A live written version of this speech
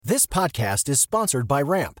This podcast is sponsored by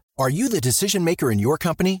Ramp. Are you the decision maker in your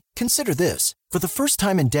company? Consider this. For the first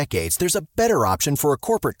time in decades, there's a better option for a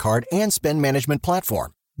corporate card and spend management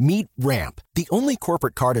platform. Meet Ramp, the only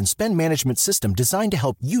corporate card and spend management system designed to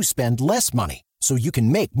help you spend less money so you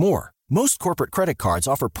can make more. Most corporate credit cards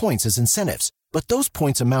offer points as incentives, but those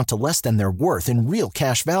points amount to less than their worth in real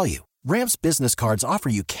cash value. Ramp's business cards offer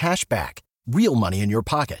you cash back, real money in your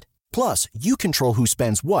pocket. Plus, you control who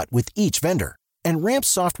spends what with each vendor. And Ramp's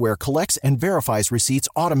software collects and verifies receipts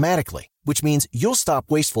automatically, which means you'll stop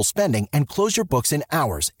wasteful spending and close your books in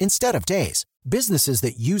hours instead of days. Businesses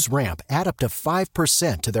that use Ramp add up to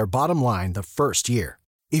 5% to their bottom line the first year.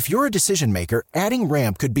 If you're a decision maker, adding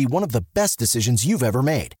Ramp could be one of the best decisions you've ever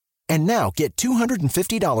made. And now get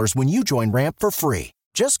 $250 when you join Ramp for free.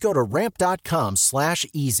 Just go to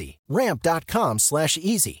ramp.com/easy.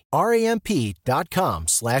 Ramp.com/easy.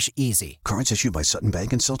 RAMP.com/easy. Cards issued by Sutton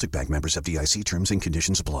Bank and Celtic Bank, members of FDIC. Terms and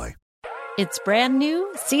conditions apply. It's brand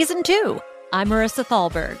new, Season 2. I'm Marissa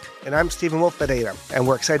Thalberg. And I'm Stephen Wolf Pereira. And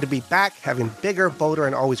we're excited to be back having bigger, bolder,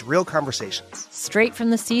 and always real conversations. Straight from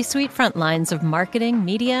the C-suite front lines of marketing,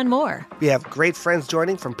 media, and more. We have great friends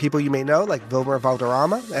joining from people you may know, like Wilmer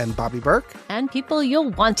Valderrama and Bobby Burke. And people you'll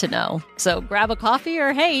want to know. So grab a coffee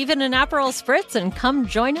or, hey, even an Aperol Spritz and come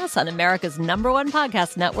join us on America's #1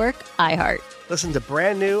 podcast network, iHeart. Listen to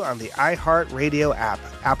Brand New on the iHeart Radio app,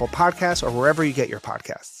 Apple Podcasts, or wherever you get your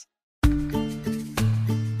podcasts.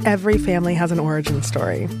 Every family has an origin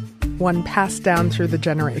story, one passed down through the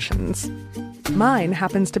generations. Mine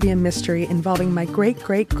happens to be a mystery involving my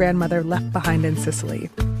great-great-grandmother left behind in Sicily.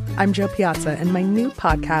 I'm Jo Piazza, and my new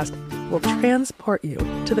podcast will transport you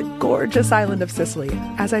to the gorgeous island of Sicily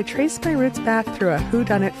as I trace my roots back through a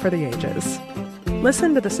whodunit for the ages.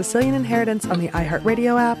 Listen to The Sicilian Inheritance on the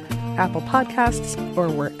iHeartRadio app, Apple Podcasts, or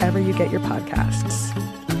wherever you get your podcasts.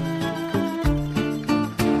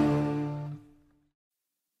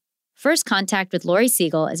 First Contact with Laurie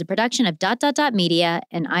Siegel is a production of ... Media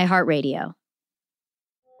and iHeartRadio.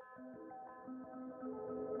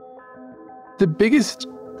 The biggest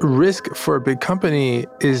risk for a big company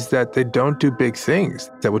is that they don't do big things,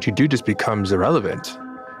 that what you do just becomes irrelevant.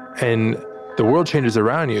 And the world changes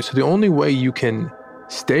around you. So the only way you can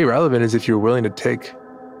stay relevant is if you're willing to take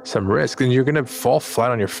some risk. And you're going to fall flat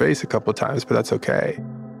on your face a couple of times, but that's okay.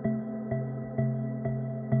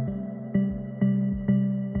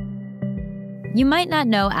 You might not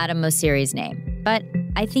know Adam Mosseri's name, but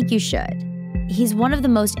I think you should. He's one of the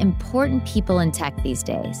most important people in tech these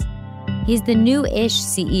days. He's the new-ish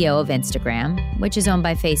CEO of Instagram, which is owned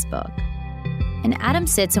by Facebook. And Adam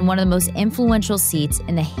sits in one of the most influential seats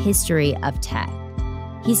in the history of tech.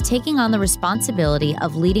 He's taking on the responsibility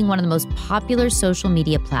of leading one of the most popular social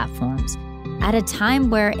media platforms at a time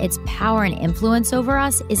where its power and influence over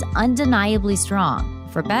us is undeniably strong,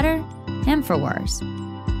 for better and for worse.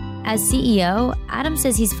 As CEO, Adam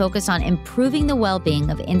says he's focused on improving the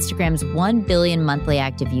well-being of Instagram's 1 billion monthly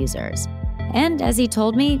active users. And as he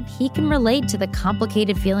told me, he can relate to the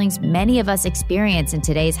complicated feelings many of us experience in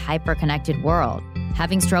today's hyper-connected world,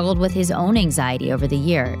 having struggled with his own anxiety over the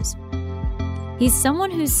years. He's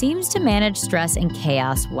someone who seems to manage stress and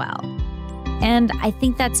chaos well. And I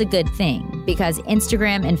think that's a good thing, because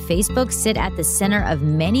Instagram and Facebook sit at the center of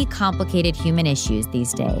many complicated human issues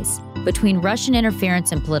these days, between Russian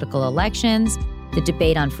interference in political elections, the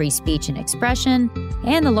debate on free speech and expression,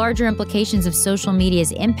 and the larger implications of social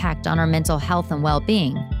media's impact on our mental health and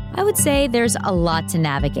well-being. I would say there's a lot to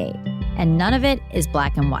navigate, and none of it is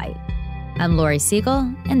black and white. I'm Laurie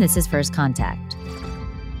Siegel, and this is First Contact.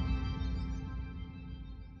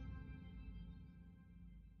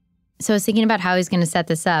 So I was thinking about how he's going to set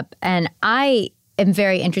this up, and I am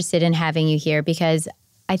very interested in having you here because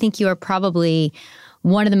I think you are probably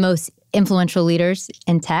one of the most influential leaders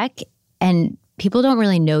in tech, and people don't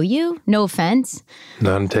really know you. No offense.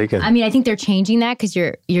 None taken. I mean, I think they're changing that because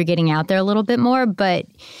you're getting out there a little bit more, but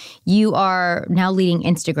you are now leading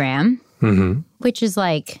Instagram, which is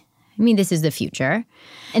like, I mean, this is the future.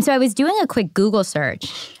 And so I was doing a quick Google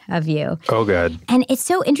search of you. Oh, God. And it's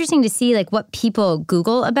so interesting to see like what people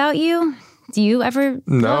Google about you. Do you ever?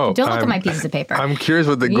 No. Don't look at my pieces of paper. I'm curious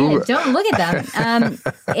what the Google. Don't look at them.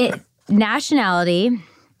 Nationality.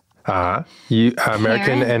 American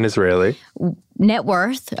Parent, and Israeli. Net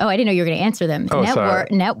worth. Oh, I didn't know you were going to answer them. Oh, sorry.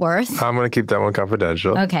 Net worth. I'm going to keep that one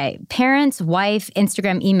confidential. Okay. Parents, wife,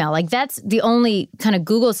 Instagram, email. Like that's the only kind of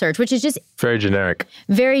Google search, which is just very generic.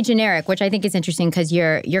 Very generic, which I think is interesting because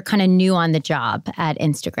you're kind of new on the job at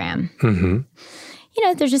Instagram. You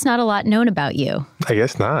know, there's just not a lot known about you. I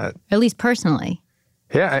guess not. At least personally.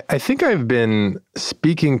 Yeah, I think I've been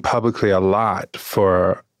speaking publicly a lot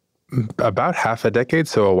for about half a decade,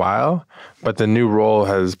 so a while. But the new role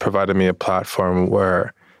has provided me a platform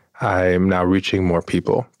where I'm now reaching more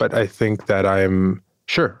people. But I think that I'm,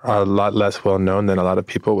 sure, a lot less well-known than a lot of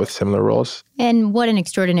people with similar roles. And what an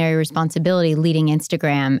extraordinary responsibility leading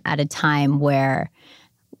Instagram at a time where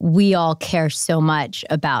we all care so much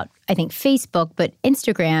about, I think, Facebook, but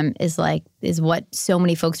Instagram is what so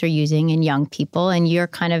many folks are using, and young people, and you're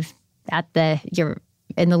kind of you're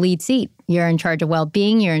in the lead seat. You're in charge of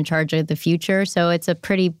well-being, you're in charge of the future, so it's a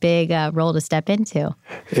pretty big role to step into.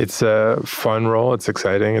 It's a fun role, it's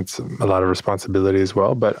exciting, it's a lot of responsibility as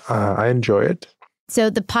well, but I enjoy it. So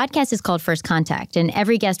the podcast is called First Contact, and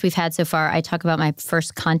every guest we've had so far, I talk about my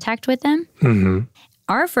first contact with them. Mm-hmm.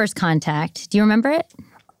 Our first contact, do you remember it?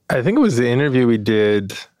 I think it was the interview we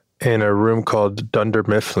did in a room called Dunder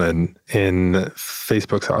Mifflin in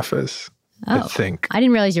Facebook's office, I think. I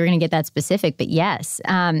didn't realize you were going to get that specific, but yes,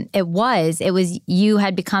 it was you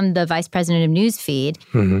had become the vice president of Newsfeed,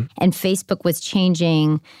 and Facebook was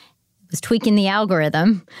tweaking the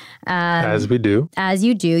algorithm. As we do. As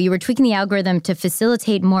you do. You were tweaking the algorithm to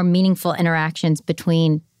facilitate more meaningful interactions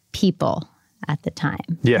between people at the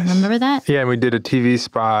time. Yes. Remember that? Yeah, and we did a TV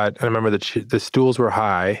spot. And I remember the stools were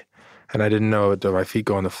high, and I didn't know, do my feet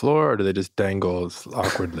go on the floor or do they just dangle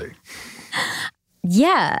awkwardly?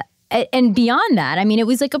 Yeah. And beyond that, I mean, it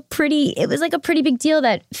was like a pretty big deal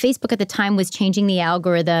that Facebook at the time was changing the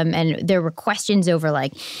algorithm, and there were questions over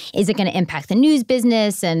like, is it going to impact the news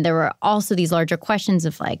business? And there were also these larger questions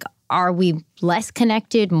of like, are we less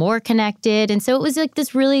connected, more connected? And so it was like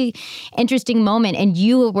this really interesting moment, and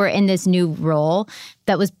you were in this new role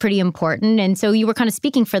that was pretty important. And so you were kind of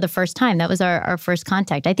speaking for the first time. That was our first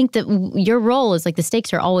contact. I think that your role is like the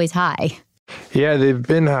stakes are always high. Yeah, they've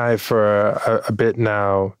been high for a bit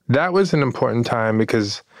now. That was an important time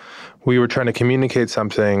because we were trying to communicate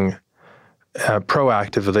something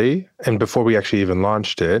proactively, and before we actually even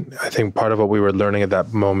launched it. I think part of what we were learning at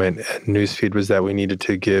that moment at Newsfeed was that we needed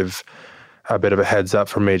to give a bit of a heads up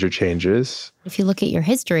for major changes. If you look at your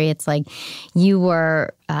history, it's like you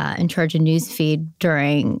were in charge of Newsfeed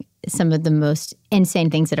during some of the most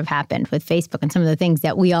insane things that have happened with Facebook, and some of the things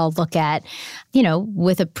that we all look at,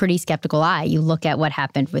 with a pretty skeptical eye. You look at what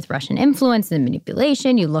happened with Russian influence and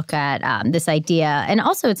manipulation. You look at this idea. And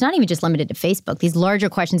also, it's not even just limited to Facebook. These larger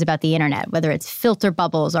questions about the internet, whether it's filter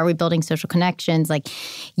bubbles, are we building social connections? Like,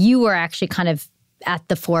 you were actually kind of at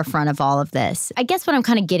the forefront of all of this. I guess what I'm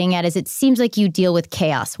kind of getting at is it seems like you deal with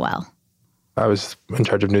chaos well. I was in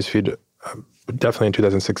charge of Newsfeed definitely in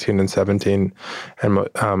 2016 and 17 and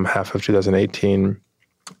half of 2018.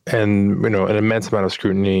 And, an immense amount of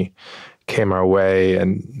scrutiny came our way.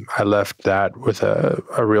 And I left that with a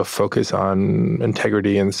real focus on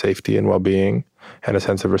integrity and safety and well-being and a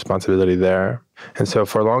sense of responsibility there. And so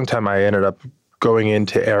for a long time, I ended up going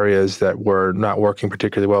into areas that were not working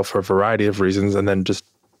particularly well for a variety of reasons, and then just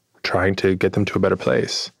trying to get them to a better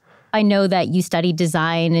place. I know that you studied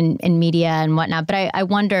design and media and whatnot, but I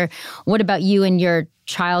wonder, what about you and your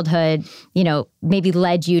childhood, maybe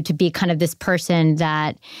led you to be kind of this person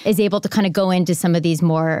that is able to kind of go into some of these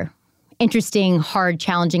more interesting, hard,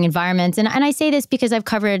 challenging environments. And I say this because I've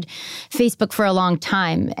covered Facebook for a long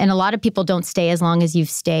time, and a lot of people don't stay as long as you've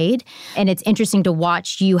stayed. And it's interesting to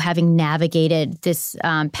watch you having navigated this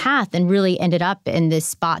path and really ended up in this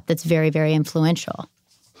spot that's very, very influential.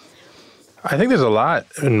 I think there's a lot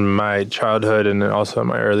in my childhood and also in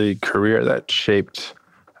my early career that shaped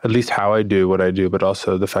at least how I do what I do, but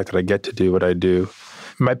also the fact that I get to do what I do.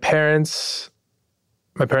 My parents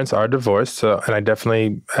are divorced, and I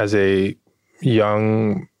definitely, as a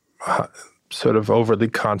young, sort of overly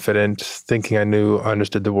confident, thinking I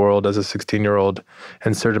understood the world as a 16-year-old,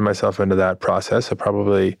 inserted myself into that process. I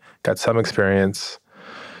probably got some experience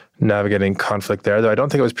navigating conflict there, though I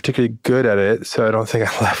don't think I was particularly good at it, so I don't think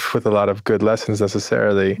I left with a lot of good lessons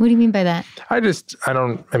necessarily. What do you mean by that? I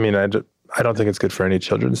don't think it's good for any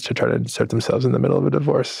children to try to insert themselves in the middle of a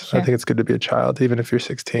divorce. Sure. I think it's good to be a child, even if you're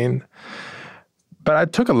 16. But I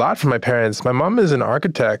took a lot from my parents. My mom is an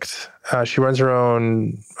architect. She runs her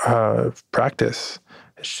own practice.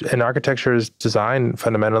 And architecture is design,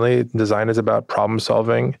 fundamentally. Design is about problem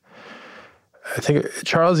solving. I think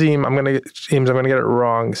Charles Eames, I'm going to get it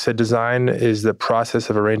wrong, said design is the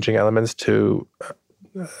process of arranging elements to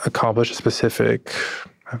accomplish a specific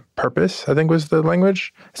purpose, I think was the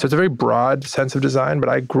language. So it's a very broad sense of design, but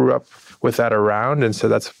I grew up with that around, and so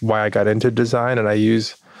that's why I got into design, and I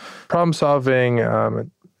use problem solving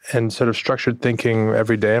and sort of structured thinking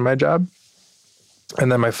every day in my job.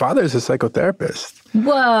 And then my father is a psychotherapist.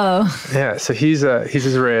 Whoa. Yeah, so he's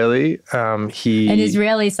Israeli. An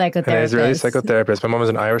Israeli psychotherapist. An Israeli psychotherapist. My mom was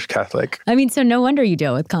an Irish Catholic. I mean, so no wonder you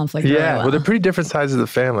deal with conflict. Yeah, really well, they're pretty different sides of the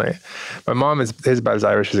family. My mom is about as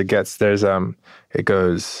Irish as it gets.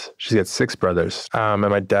 She gets 6 brothers. And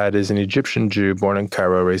my dad is an Egyptian Jew born in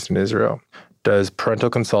Cairo, raised in Israel. Does parental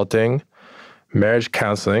consulting, marriage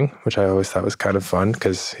counseling, which I always thought was kind of fun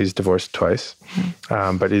because he's divorced twice.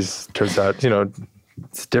 But turns out,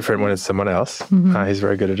 it's different when it's someone else. He's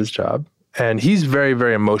very good at his job. And he's very,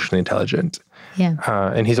 very emotionally intelligent. Yeah.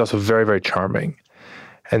 And he's also very, very charming.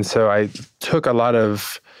 And so I took a lot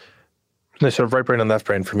of sort of right brain and left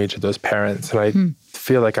brain from each of those parents. And I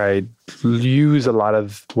feel like I use a lot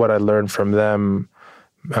of what I learned from them,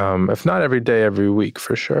 if not every day, every week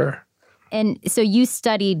for sure. And so you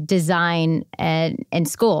studied design in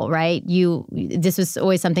school, right? This was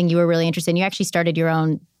always something you were really interested in. You actually started your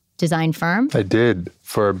own design firm? I did,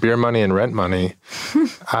 for beer money and rent money.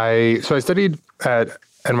 I studied at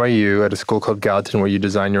NYU at a school called Gallatin where you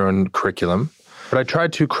design your own curriculum. But I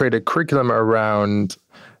tried to create a curriculum around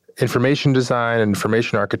information design,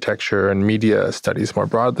 information architecture, and media studies more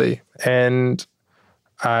broadly. And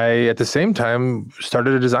I, at the same time,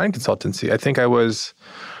 started a design consultancy. I think I was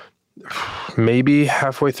maybe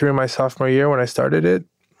halfway through my sophomore year when I started it.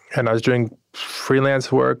 And I was doing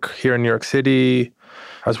freelance work here in New York City.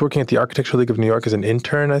 I was working at the Architectural League of New York as an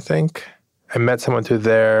intern, I think. I met someone through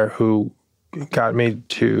there who got me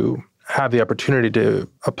to have the opportunity to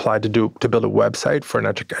apply to build a website for an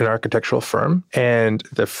architectural firm. And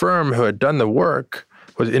the firm who had done the work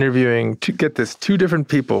was interviewing, to get this, 2 different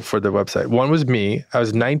people for the website. One was me. I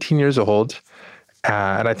was 19 years old.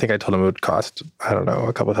 And I think I told him it would cost, I don't know,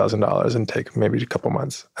 a couple $1,000s and take maybe a couple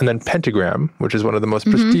months. And then Pentagram, which is one of the most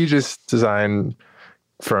prestigious design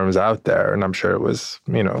firms out there. And I'm sure it was,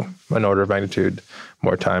 an order of magnitude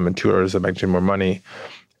more time and 2 orders of magnitude more money.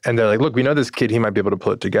 And they're like, look, we know this kid, he might be able to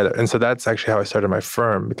pull it together. And so that's actually how I started my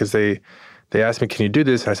firm, because they asked me, can you do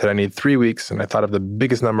this? And I said, I need 3 weeks. And I thought of the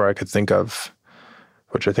biggest number I could think of,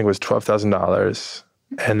 which I think was $12,000.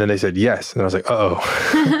 And then they said yes. And I was like, I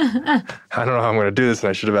don't know how I'm going to do this. And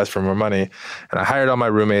I should have asked for more money. And I hired all my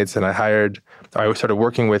roommates, and I started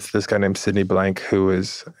working with this guy named Sidney Blank,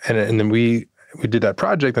 and then we did that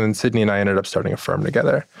project. And then Sidney and I ended up starting a firm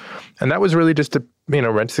together. And that was really just to,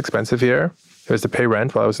 rent's expensive here. It was to pay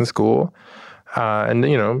rent while I was in school. And,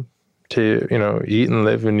 to, eat and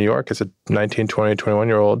live in New York as a 19, 20,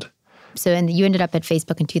 21-year-old. So, and you ended up at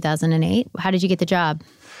Facebook in 2008. How did you get the job?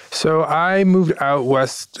 So I moved out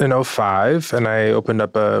west in 2005, and I opened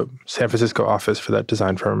up a San Francisco office for that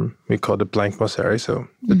design firm. We called it Blank Mosseri, so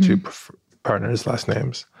the 2 partners' last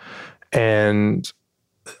names. And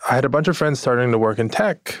I had a bunch of friends starting to work in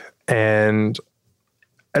tech. And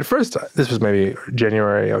at first, this was maybe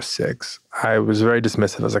January 2006, I was very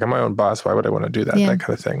dismissive. I was like, I'm my own boss. Why would I want to do that? That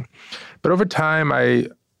kind of thing. But over time, I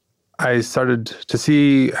started to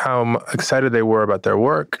see how excited they were about their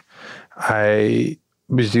work. I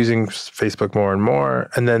was using Facebook more and more.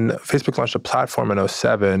 And then Facebook launched a platform in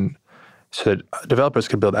 2007 so that developers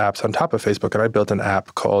could build apps on top of Facebook. And I built an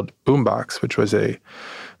app called Boombox, which was a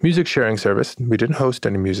music sharing service. We didn't host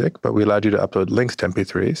any music, but we allowed you to upload links to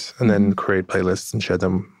MP3s and then create playlists and share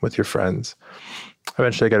them with your friends.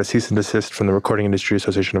 Eventually, I got a cease and desist from the Recording Industry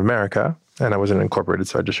Association of America, and I wasn't incorporated,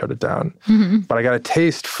 so I just shut it down. But I got a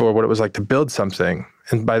taste for what it was like to build something.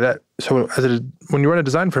 And by that, so when you run a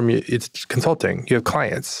design firm, it's consulting. You have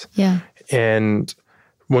clients. Yeah. And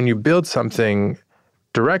when you build something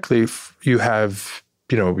directly, you have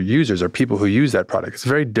users or people who use that product. It's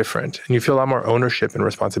very different. And you feel a lot more ownership and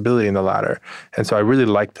responsibility in the latter. And so I really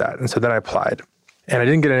liked that. And so then I applied. And I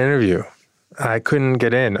didn't get an interview. I couldn't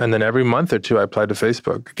get in. And then every month or 2, I applied to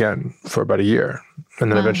Facebook again for about a year.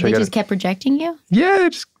 And then eventually they just kept rejecting you? Yeah,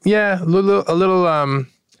 a little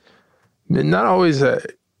not always a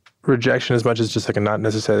rejection as much as just like a not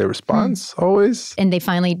necessarily a response always. And they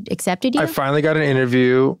finally accepted you? I finally got an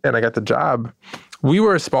interview and I got the job. We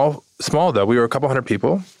were small though. We were a couple hundred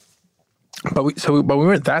people. But we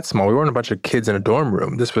weren't that small. We weren't a bunch of kids in a dorm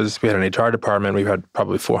room. We had an HR department. We had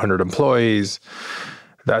probably 400 employees.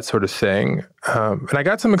 That sort of thing. And I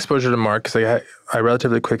got some exposure to Mark because I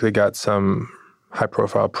relatively quickly got some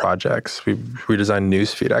high-profile projects. We redesigned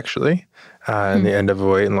Newsfeed, actually, in the end of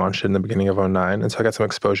 2008 and launched it in the beginning of 2009. And so I got some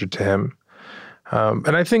exposure to him.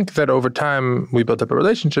 And I think that over time, we built up a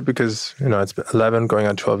relationship because, it's been 11 going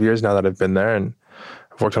on 12 years now that I've been there. And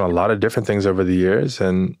I've worked on a lot of different things over the years.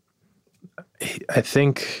 And I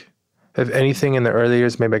think, if anything, in the early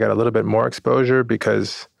years, maybe I got a little bit more exposure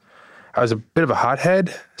because I was a bit of a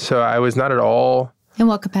hothead, so I was not at all... In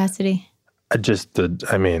what capacity?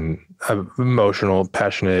 Emotional,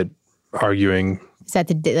 passionate, arguing. Is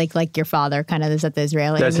that like your father kind of? Is that the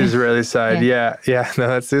Israeli? That's the Israeli side. Yeah. No,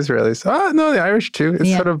 that's the Israeli side. Oh, no, the Irish too.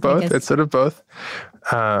 It's sort of both.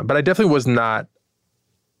 But I definitely was not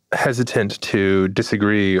hesitant to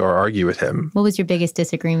disagree or argue with him. What was your biggest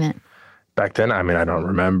disagreement? Back then, I don't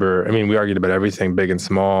remember. We argued about everything, big and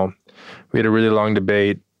small. We had a really long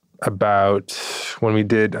debate about when we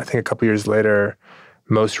did, I think a couple years later,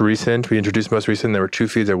 Most Recent. We introduced Most Recent. There were 2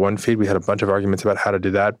 feeds or 1 feed. We had a bunch of arguments about how to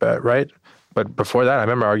do that, But before that, I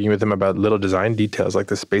remember arguing with him about little design details, like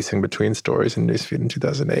the spacing between stories in Newsfeed in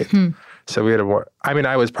 2008. So we had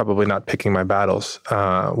I was probably not picking my battles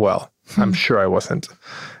well. I'm sure I wasn't.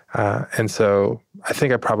 And so I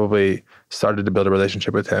think I probably started to build a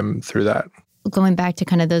relationship with him through that. Going back to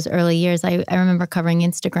kind of those early years, I remember covering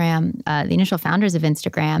Instagram, the initial founders of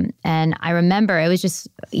Instagram. And I remember it was just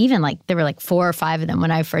even there were 4 or 5 of them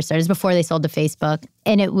when I first started. It was before they sold to Facebook.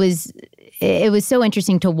 And it was so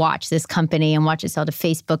interesting to watch this company and watch it sell to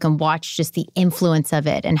Facebook and watch just the influence of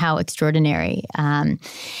it and how extraordinary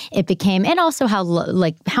it became, and also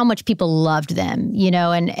how much people loved them,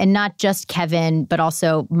 and not just Kevin, but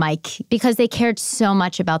also Mike, because they cared so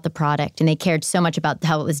much about the product and they cared so much about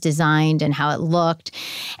how it was designed and how it looked.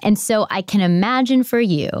 And so I can imagine for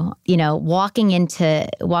you, walking in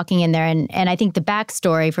there, and I think the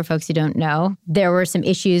backstory for folks who don't know, there were some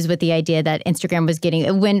issues with the idea that Instagram was getting,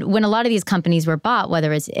 when a lot of these companies were bought,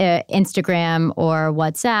 whether it's Instagram or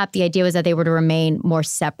WhatsApp, the idea was that they were to remain more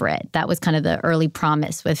separate. That was kind of the early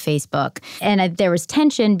promise with Facebook. And there was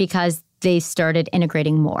tension because they started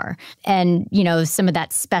integrating more. And, some of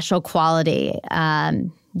that special quality,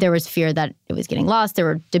 there was fear that it was getting lost. There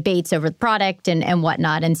were debates over the product and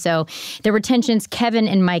whatnot. And so there were tensions. Kevin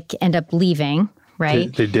and Mike end up leaving.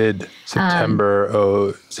 Right? They did. September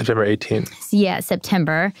 18th. Yeah,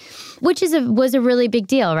 September, which was a really big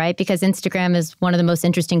deal, right? Because Instagram is one of the most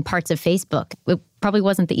interesting parts of Facebook. It probably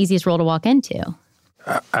wasn't the easiest role to walk into.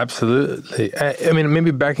 Absolutely.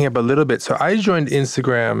 Maybe backing up a little bit. So I joined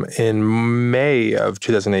Instagram in May of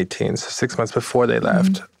 2018, so 6 months before they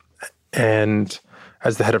left, and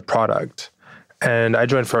as the head of product. And I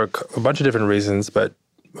joined for a bunch of different reasons, but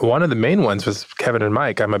one of the main ones was Kevin and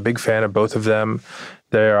Mike. I'm a big fan of both of them.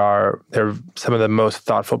 They're some of the most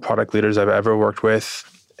thoughtful product leaders I've ever worked with.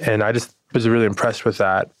 And I just was really impressed with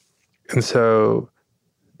that. And so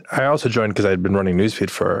I also joined because I had been running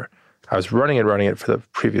Newsfeed I was running it for the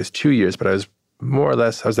previous 2 years, but I was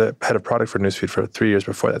the head of product for Newsfeed for 3 years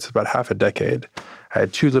before that. So about half a decade. I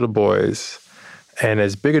had 2 little boys. And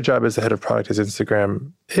as big a job as the head of product as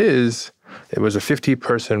Instagram is, it was a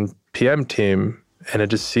 50-person PM team. And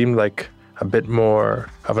it just seemed like a bit more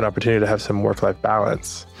of an opportunity to have some work-life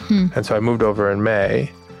balance. And so I moved over in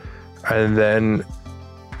May. And then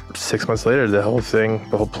 6 months later, the whole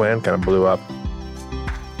plan kind of blew up.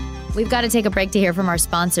 We've got to take a break to hear from our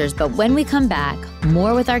sponsors. But when we come back,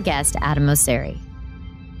 more with our guest, Adam Mosseri.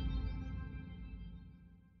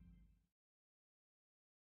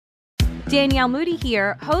 Danielle Moody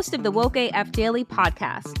here, host of the Woke AF Daily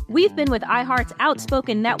podcast. We've been with iHeart's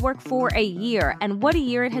Outspoken Network for a year, and what a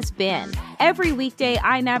year it has been. Every weekday,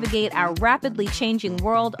 I navigate our rapidly changing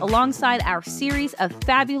world alongside our series of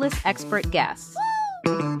fabulous expert guests.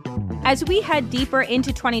 As we head deeper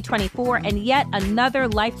into 2024 and yet another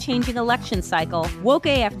life-changing election cycle, Woke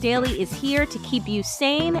AF Daily is here to keep you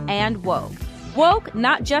sane and woke. Woke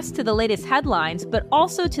not just to the latest headlines, but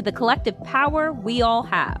also to the collective power we all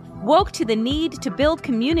have. Woke to the need to build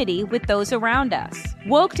community with those around us.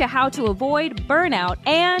 Woke to how to avoid burnout,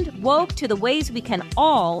 and woke to the ways we can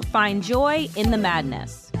all find joy in the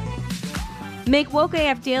madness. Make Woke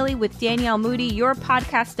AF Daily with Danielle Moody your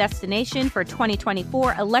podcast destination for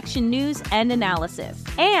 2024 election news and analysis.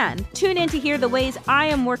 And tune in to hear the ways I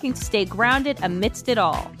am working to stay grounded amidst it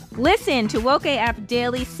all. Listen to Woke AF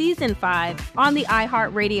Daily Season 5 on the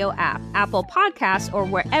iHeartRadio app, Apple Podcasts, or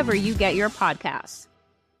wherever you get your podcasts.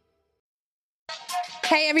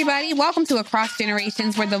 Hey, everybody. Welcome to Across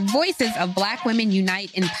Generations, where the voices of Black women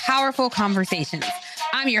unite in powerful conversations.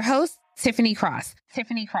 I'm your host, Tiffany Cross.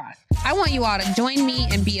 I want you all to join me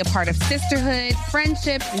and be a part of sisterhood,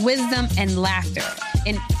 friendship, wisdom, and laughter.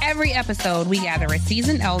 In every episode, we gather a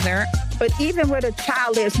seasoned elder. But even with a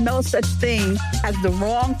child, there's no such thing as the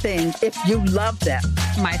wrong thing if you love them.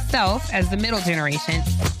 Myself, as the middle generation.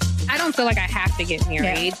 I don't feel like I have to get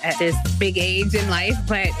married at this big age in life,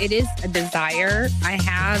 but it is a desire I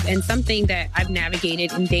have and something that I've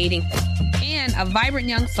navigated in dating. And a vibrant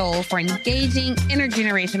young soul for engaging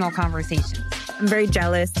intergenerational conversations. I'm very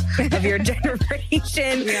jealous of your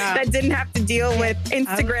generation that didn't have to deal with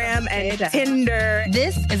Instagram and Tinder.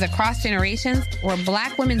 This is Across Generations, where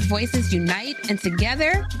Black women's voices unite, and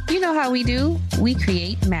together, you know how we do. We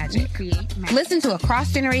create magic. Listen to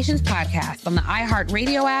Across Generations podcast on the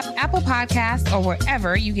iHeartRadio app, Apple Podcasts, or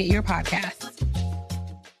wherever you get your podcasts.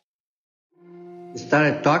 We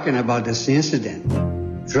started talking about this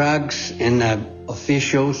incident. Drugs and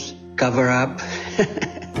officials cover up.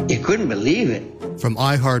 You couldn't believe it. From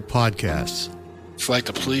iHeart Podcasts. It's like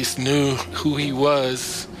the police knew who he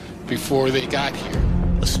was before they got here.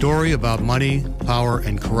 A story about money, power,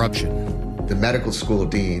 and corruption. The medical school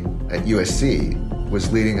dean at USC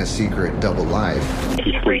was leading a secret double life.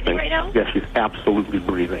 She's sleeping right now? Yes, she's absolutely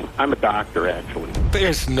breathing. I'm a doctor, actually.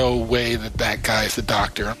 There's no way that guy's a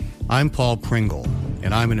doctor. I'm Paul Pringle,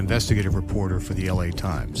 and I'm an investigative reporter for the LA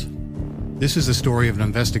Times. This is the story of an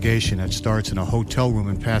investigation that starts in a hotel room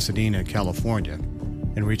in Pasadena, California,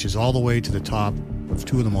 and reaches all the way to the top of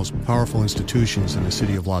two of the most powerful institutions in the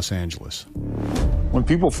city of Los Angeles. When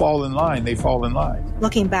people fall in line, they fall in line.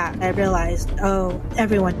 Looking back, I realized,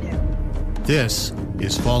 everyone knew. This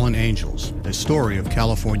is Fallen Angels, a story of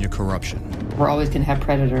California corruption. We're always going to have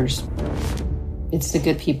predators. It's the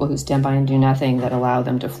good people who stand by and do nothing that allow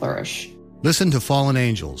them to flourish. Listen to Fallen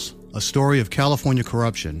Angels, a story of California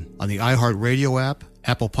corruption on the iHeartRadio app,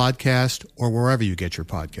 Apple Podcast, or wherever you get your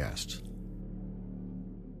podcasts.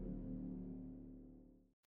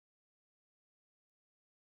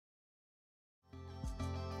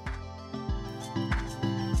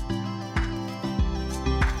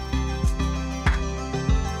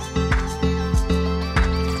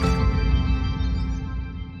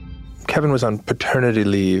 Kevin was on paternity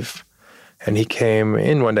leave, and he came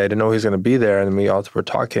in one day. I didn't know he was going to be there, and we all were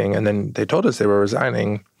talking, and then they told us they were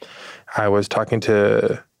resigning. I was talking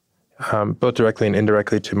to both directly and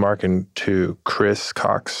indirectly to Mark and to Chris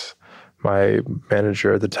Cox, my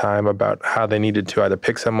manager at the time, about how they needed to either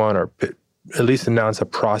pick someone or at least announce a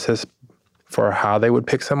process for how they would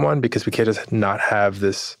pick someone, because we can't just not have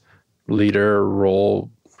this leader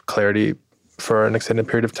role clarity for an extended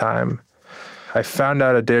period of time. I found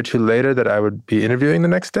out a day or two later that I would be interviewing the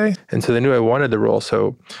next day. And so they knew I wanted the role.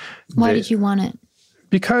 So why did you want it?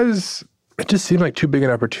 Because it just seemed like too big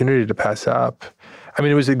an opportunity to pass up. I mean,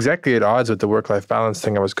 it was exactly at odds with the work-life balance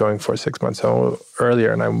thing I was going for 6 months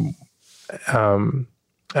earlier. And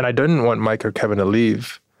I didn't want Mike or Kevin to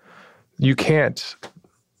leave. You can't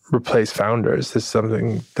replace founders. This is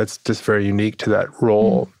something that's just very unique to that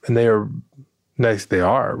role. And they are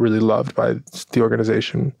really loved by the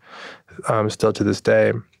organization. Still to this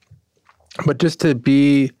day. But just to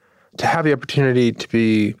have the opportunity to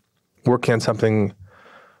be working on something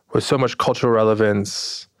with so much cultural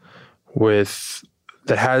relevance,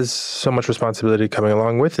 that has so much responsibility coming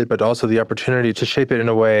along with it, but also the opportunity to shape it in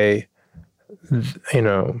a way,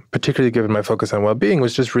 particularly given my focus on well-being,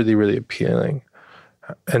 was just really, really appealing.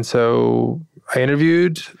 And so I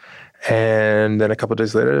interviewed, and then a couple of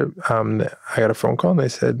days later, I got a phone call, and they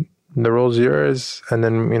said, the role's yours. And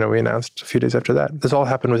then, we announced a few days after that. This all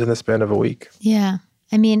happened within the span of a week. Yeah.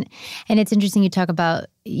 I mean, and it's interesting you talk about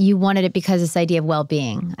you wanted it because this idea of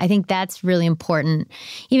well-being. I think that's really important.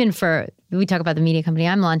 Even we talk about the media company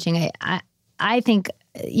I'm launching. I think,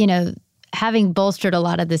 having bolstered a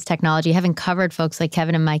lot of this technology, having covered folks like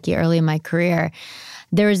Kevin and Mikey early in my career,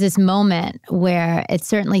 there was this moment where it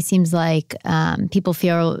certainly seems like people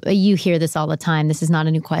feel, you hear this all the time, this is not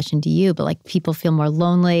a new question to you, but like people feel more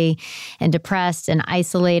lonely and depressed and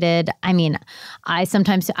isolated. I mean,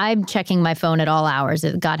 I'm checking my phone at all hours,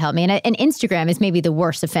 God help me. And Instagram is maybe the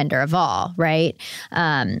worst offender of all, right?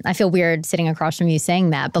 I feel weird sitting across from you saying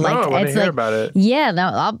that, but I want to hear about it. Yeah,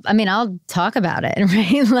 no, I'll talk about it,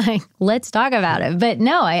 right? Like, let's talk about it. But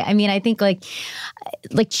no, I think like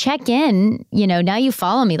check in, now you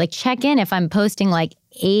follow me, like check in if I'm posting like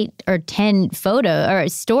 8 or 10 photo or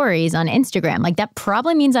stories on Instagram. Like that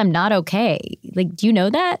probably means I'm not okay. Like, do you know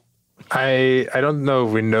that? I don't know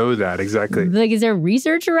if we know that exactly. Like, is there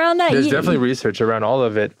research around that? There's definitely research around all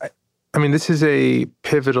of it. I mean, this is a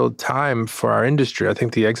pivotal time for our industry. I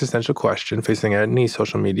think the existential question facing any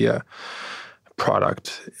social media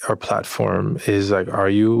product or platform is like, are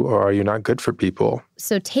you or are you not good for people?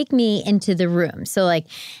 So take me into the room. So like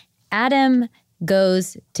Adam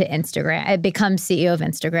goes to Instagram, becomes CEO of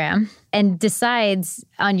Instagram, and decides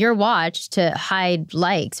on your watch to hide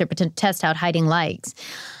likes or to test out hiding likes.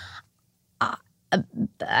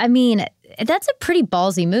 I mean, that's a pretty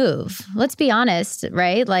ballsy move. Let's be honest,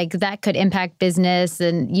 right? Like that could impact business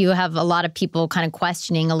and you have a lot of people kind of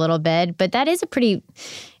questioning a little bit, but that is a pretty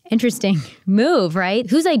interesting move, right?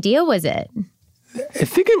 Whose idea was it? I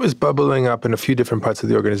think it was bubbling up in a few different parts of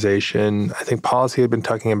the organization. I think policy had been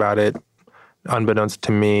talking about it, unbeknownst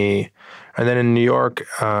to me. And then in New York,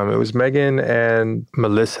 it was Megan and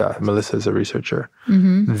Melissa. Melissa's a researcher.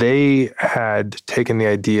 Mm-hmm. They had taken the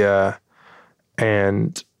idea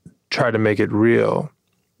and tried to make it real.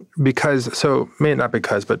 But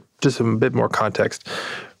just a bit more context.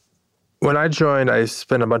 When I joined, I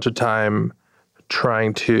spent a bunch of time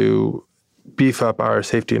trying to beef up our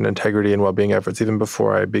safety and integrity and well-being efforts, even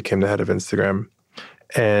before I became the head of Instagram.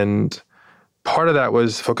 And part of that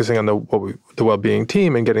was focusing on the well-being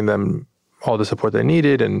team and getting them all the support they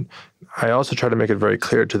needed. And I also tried to make it very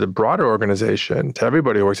clear to the broader organization, to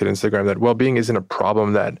everybody who works at Instagram, that well-being isn't a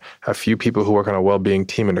problem that a few people who work on a well-being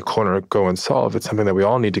team in a corner go and solve. It's something that we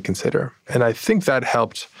all need to consider. And I think that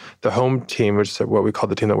helped the home team, which is what we call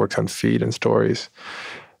the team that works on feed and stories,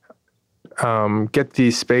 get the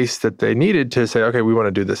space that they needed to say, okay, we want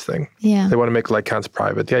to do this thing. Yeah. They want to make like counts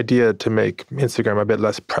private. The idea to make Instagram a bit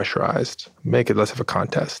less pressurized, make it less of a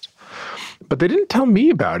contest. But they didn't tell me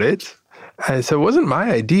about it. So it wasn't my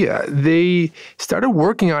idea. They started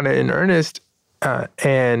working on it in earnest,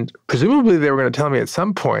 and presumably they were going to tell me at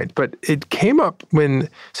some point. But it came up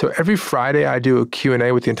so every Friday I do a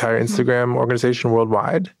Q&A with the entire Instagram organization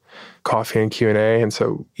worldwide, coffee and Q&A. And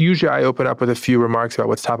so usually I open up with a few remarks about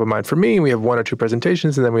what's top of mind for me. We have one or two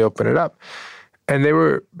presentations, and then we open it up. And they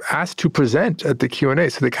were asked to present at the Q&A.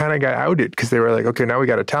 So they kind of got outed because they were like, okay, now we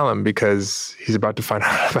got to tell him because he's about to find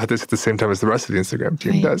out about this at the same time as the rest of the Instagram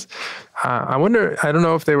team does. I don't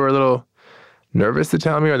know if they were a little nervous to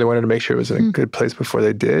tell me or they wanted to make sure it was in a good place before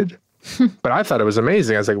they did. But I thought it was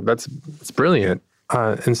amazing. I was like, it's brilliant.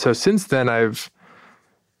 And so since then, I've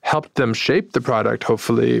helped them shape the product,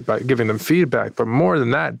 hopefully, by giving them feedback. But more than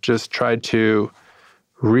that, just tried to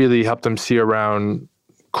really help them see around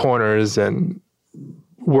corners and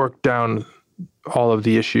work down all of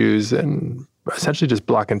the issues and essentially just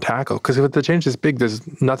block and tackle. Because if the change is big,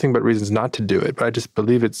 there's nothing but reasons not to do it. But I just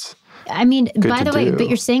believe it's by the way, but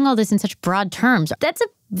you're saying all this in such broad terms. That's a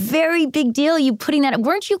very big deal, you putting that.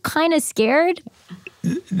 Weren't you kind of scared?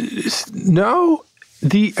 No.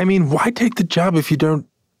 Why take the job if you don't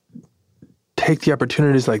take the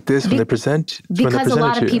opportunities like this when they present? Because a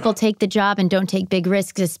lot of people take the job and don't take big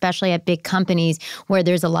risks, especially at big companies where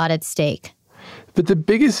there's a lot at stake. But the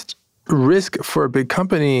biggest risk for a big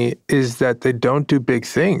company is that they don't do big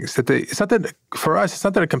things. For us, it's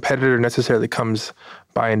not that a competitor necessarily comes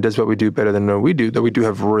by and does what we do better than what we do, though we do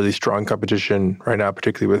have really strong competition right now,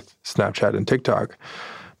 particularly with Snapchat and TikTok.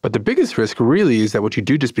 But the biggest risk really is that what you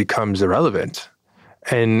do just becomes irrelevant.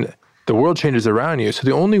 And the world changes around you. So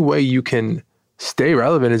the only way you can stay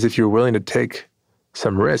relevant is if you're willing to take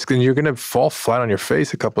some risk. And you're going to fall flat on your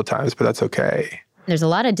face a couple of times, but that's okay. There's a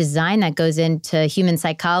lot of design that goes into human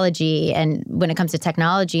psychology and when it comes to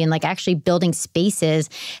technology and like actually building spaces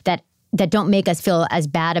that don't make us feel as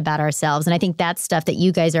bad about ourselves. And I think that's stuff that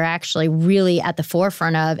you guys are actually really at the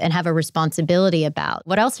forefront of and have a responsibility about.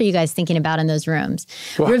 What else are you guys thinking about in those rooms?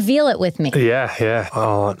 Well, reveal it with me. Yeah.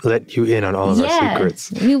 I'll let you in on all of our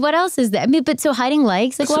secrets. What else is there? But so hiding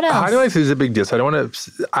likes, what else? Hiding likes is a big deal. So I don't want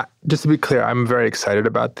to, just to be clear, I'm very excited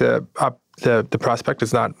about the prospect.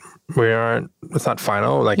 It's not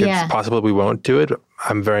final. It's possible we won't do it.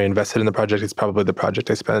 I'm very invested in the project. It's probably the project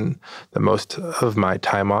I spend the most of my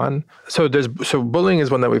time on. So bullying is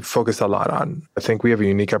one that we've focused a lot on. I think we have a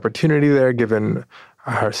unique opportunity there given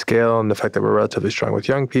our scale and the fact that we're relatively strong with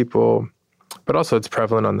young people, but also it's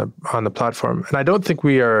prevalent on the platform. And I don't think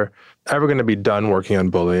we are ever going to be done working on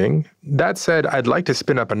bullying. That said, I'd like to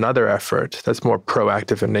spin up another effort that's more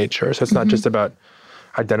proactive in nature. So it's not just about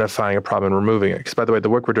identifying a problem and removing it. Because by the way, the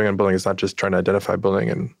work we're doing on bullying is not just trying to identify bullying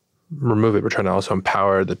and remove it. We're trying to also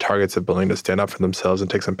empower the targets of bullying to stand up for themselves and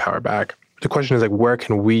take some power back. The question is where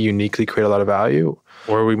can we uniquely create a lot of value?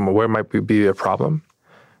 Where might we be a problem?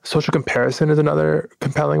 Social comparison is another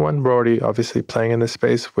compelling one. We're already obviously playing in this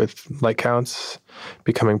space with like counts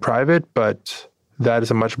becoming private, but that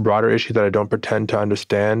is a much broader issue that I don't pretend to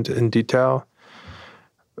understand in detail.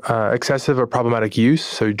 Excessive or problematic use,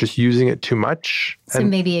 so just using it too much. So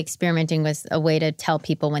maybe experimenting with a way to tell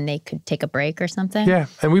people when they could take a break or something? Yeah,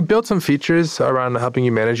 and we built some features around helping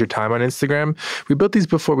you manage your time on Instagram. We built these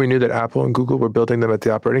before we knew that Apple and Google were building them at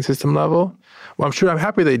the operating system level. Well, I'm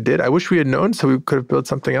happy they did. I wish we had known so we could have built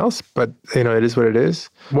something else, but it is what it is.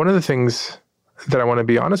 One of the things that I want to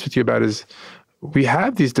be honest with you about is we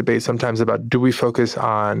have these debates sometimes about do we focus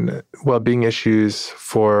on well-being issues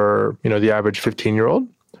for, the average 15-year-old?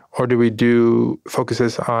 Or do we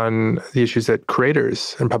focuses on the issues that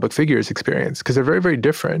creators and public figures experience? Because they're very, very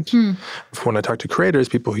different. When I talk to creators,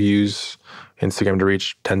 people who use Instagram to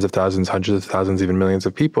reach tens of thousands, hundreds of thousands, even millions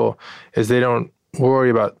of people, is they don't worry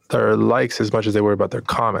about their likes as much as they worry about their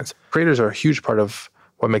comments. Creators are a huge part of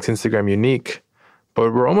what makes Instagram unique,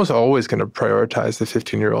 but we're almost always going to prioritize the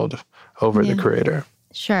 15-year-old over the creator.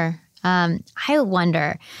 Sure. I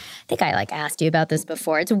wonder, I think I asked you about this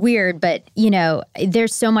before. It's weird, but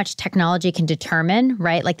there's so much technology can determine,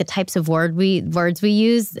 right? Like the types of words we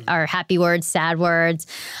use are happy words, sad words.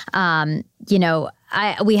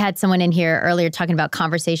 We had someone in here earlier talking about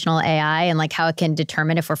conversational AI and like how it can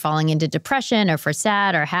determine if we're falling into depression or if we're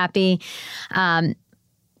sad or happy.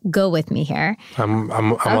 Go with me here. I'm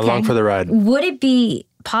along for the ride. Would it be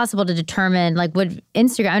possible to determine, would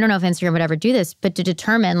Instagram, I don't know if Instagram would ever do this, but to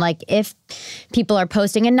determine if people are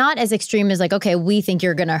posting, and not as extreme as okay, we think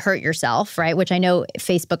you're going to hurt yourself, right? Which I know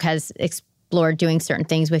Facebook has explored doing certain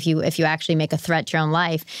things with you if you actually make a threat to your own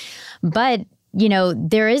life. But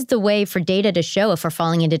there is the way for data to show if we're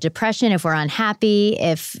falling into depression, if we're unhappy,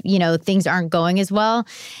 if, things aren't going as well.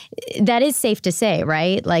 That is safe to say,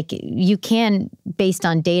 right? You can, based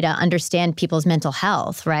on data, understand people's mental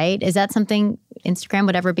health, right? Is that something Instagram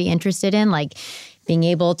would ever be interested in? Being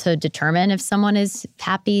able to determine if someone is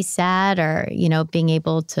happy, sad, or, being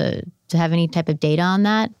able to have any type of data on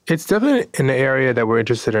that? It's definitely an area that we're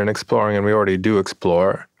interested in exploring, and we already do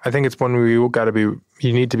explore. I think it's one where you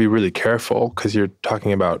need to be really careful because you're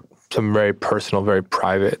talking about some very personal, very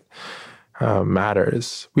private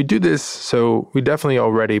matters. We do this, so we definitely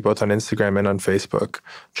already, both on Instagram and on Facebook,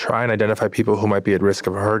 try and identify people who might be at risk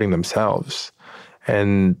of hurting themselves.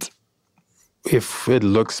 And if it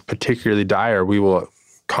looks particularly dire, we will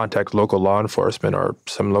contact local law enforcement or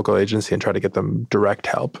some local agency and try to get them direct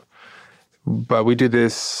help. But we do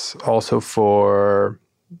this also for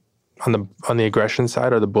on the aggression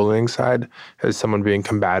side or the bullying side, as someone being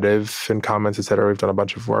combative in comments, et cetera. We've done a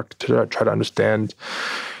bunch of work to try to understand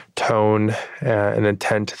tone and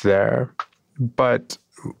intent there. But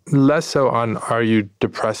less so on, are you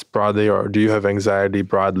depressed broadly or do you have anxiety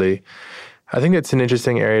broadly? I think it's an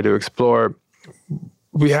interesting area to explore.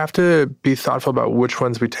 We have to be thoughtful about which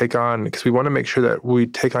ones we take on because we want to make sure that we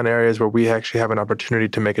take on areas where we actually have an opportunity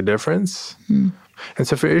to make a difference. And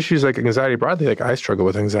so for issues like anxiety broadly, I struggle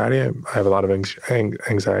with anxiety. I have a lot of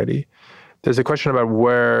anxiety. There's a question about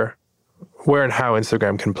where and how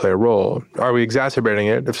Instagram can play a role. Are we exacerbating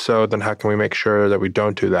it? If so, then how can we make sure that we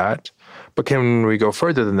don't do that? But can we go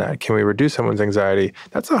further than that? Can we reduce someone's anxiety?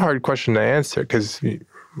 That's a hard question to answer because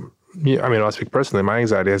I'll speak personally. My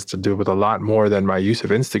anxiety has to do with a lot more than my use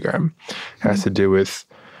of Instagram. It has to do with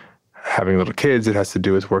having little kids. It has to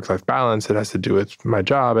do with work-life balance. It has to do with my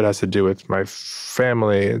job. It has to do with my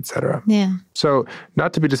family, et cetera. Yeah. So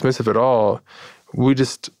not to be dismissive at all, we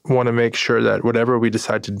just want to make sure that whatever we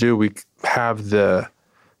decide to do, we have the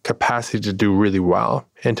capacity to do really well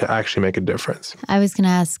and to actually make a difference. I was going to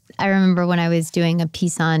ask, I remember when I was doing a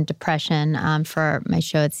piece on depression for my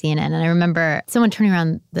show at CNN, and I remember someone turning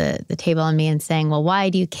around the table on me and saying, well, why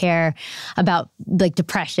do you care about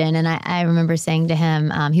depression? And I remember saying to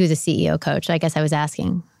him, he was a CEO coach, so I guess I was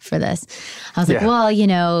asking for this. I was like, well,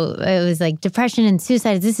 it was depression and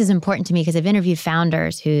suicide. This is important to me because I've interviewed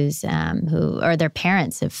founders who are their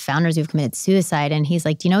parents of founders who've committed suicide. And he's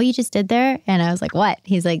like, do you know what you just did there? And I was like, what?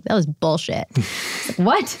 He's like, that was bullshit.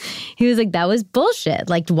 What? He was like, that was bullshit.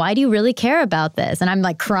 Why do you really care about this? And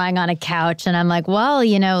I'm crying on a couch and I'm like, well,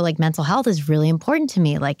 mental health is really important to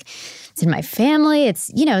me. It's in my family.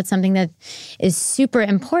 It's, it's something that is super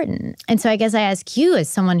important. And so I guess I ask you as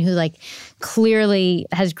someone who clearly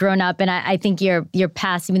has grown up, and I think your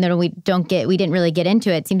past, even though we didn't really get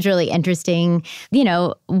into it, seems really interesting.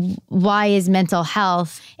 Why is mental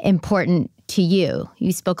health important to you?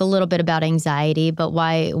 You spoke a little bit about anxiety, but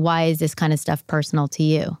why is this kind of stuff personal to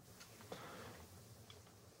you?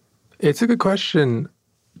 It's a good question.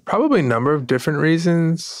 Probably a number of different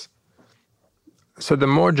reasons. So the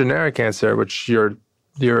more generic answer, which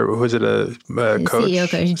was it a coach? CEO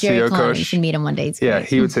coach. Jerry Colonna, you should meet him one day.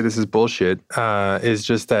 He would say this is bullshit, is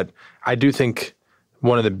just that I do think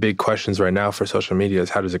one of the big questions right now for social media is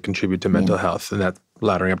how does it contribute to mental health? And that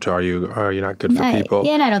laddering up to are you not good for people?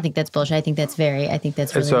 Yeah, and I don't think that's bullshit. I think that's really and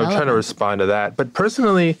so I'm trying to respond to that. But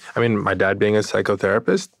personally, my dad being a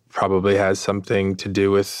psychotherapist probably has something to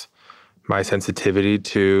do with my sensitivity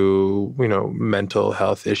to, mental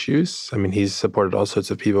health issues. He's supported all sorts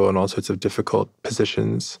of people in all sorts of difficult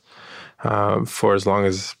positions for as long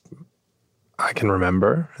as I can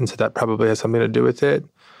remember. And so that probably has something to do with it.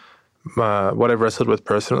 What I've wrestled with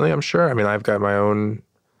personally, I'm sure. I've got my own,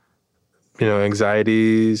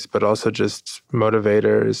 anxieties, but also just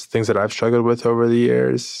motivators, things that I've struggled with over the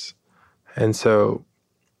years. And so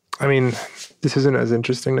I mean, this isn't as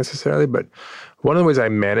interesting necessarily, but one of the ways I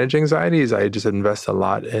manage anxiety is I just invest a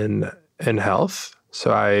lot in health.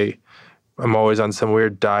 So I'm always on some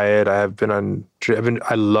weird diet. I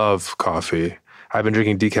love coffee. I've been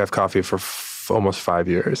drinking decaf coffee for almost 5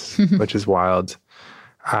 years, which is wild.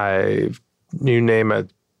 You name a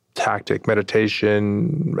tactic,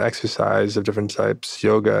 meditation, exercise of different types,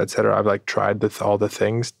 yoga, et cetera. I've like tried all the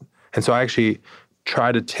things. And so I actually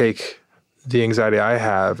try to take the anxiety I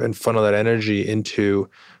have and funnel that energy into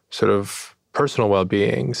sort of personal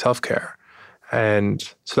well-being, self-care. And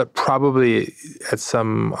so that probably at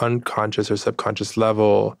some unconscious or subconscious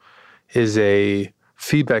level is a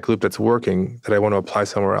feedback loop that's working that I want to apply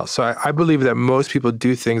somewhere else. So I believe that most people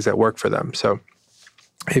do things that work for them. So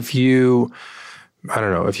if you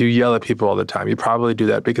yell at people all the time, you probably do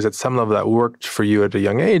that because at some level that worked for you at a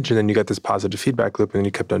young age, and then you got this positive feedback loop and then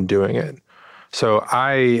you kept on doing it. So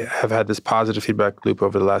I have had this positive feedback loop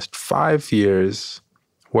over the last 5 years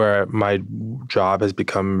where my job has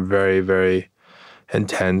become very, very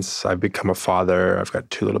intense. I've become a father. I've got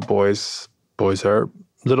 2 little boys.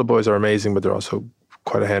 Little boys are amazing, but they're also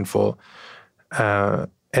quite a handful. And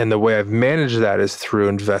the way I've managed that is through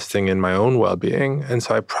investing in my own well-being. And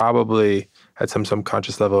so I probably, at some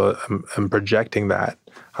subconscious level, am projecting that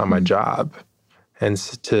on my job. And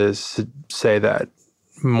to say that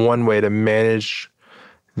one way to manage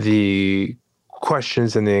the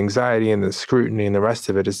questions and the anxiety and the scrutiny and the rest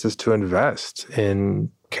of it is just to invest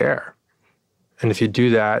in care. And if you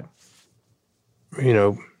do that,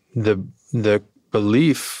 the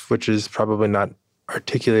belief, which is probably not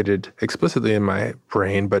articulated explicitly in my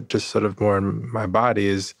brain, but just sort of more in my body,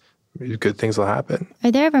 is good things will happen.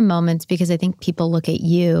 Are there ever moments, because I think people look at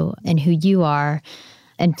you and who you are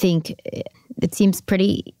and think it seems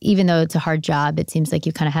pretty, even though it's a hard job, it seems like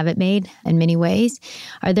you kind of have it made in many ways.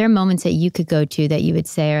 Are there moments that you could go to that you would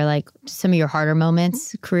say are like some of your harder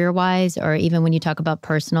moments career-wise, or even when you talk about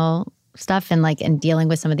personal stuff and dealing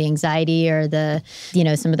with some of the anxiety or the,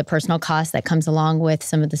 some of the personal costs that comes along with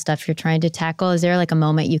some of the stuff you're trying to tackle? Is there like a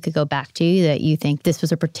moment you could go back to that you think this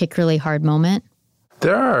was a particularly hard moment?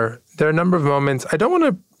 There are a number of moments. I don't want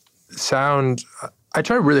to I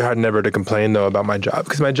try really hard never to complain, though, about my job,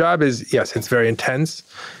 because my job is, yes, it's very intense,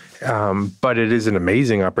 but it is an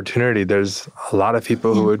amazing opportunity. There's a lot of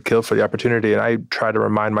people who would kill for the opportunity, and I try to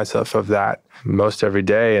remind myself of that most every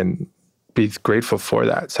day and be grateful for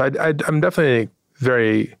that. So I'm definitely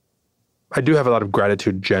I do have a lot of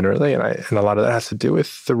gratitude generally, and a lot of that has to do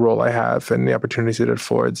with the role I have and the opportunities it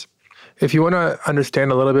affords. If you want to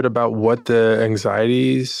understand a little bit about what the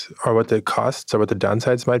anxieties or what the costs or what the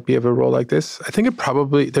downsides might be of a role like this, I think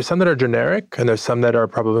there's some that are generic and there's some that are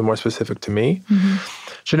probably more specific to me. Mm-hmm.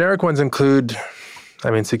 Generic ones include,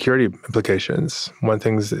 security implications. One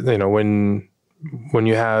thing's, when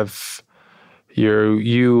you have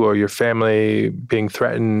you or your family being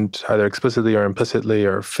threatened either explicitly or implicitly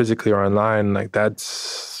or physically or online, like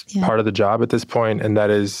that's part of the job at this point, and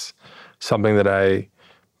that is something that I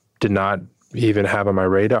did not even have on my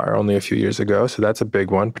radar only a few years ago. So that's a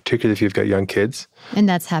big one, particularly if you've got young kids. And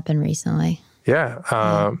that's happened recently. Yeah.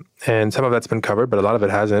 And some of that's been covered, but a lot of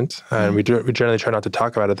it hasn't. And we generally try not to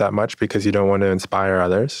talk about it that much because you don't want to inspire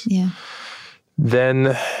others. Yeah.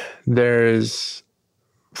 Then there's,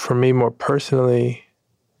 for me more personally,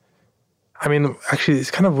 actually,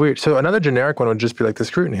 it's kind of weird. So another generic one would just be like the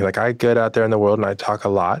scrutiny. Like I get out there in the world and I talk a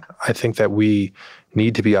lot. I think that we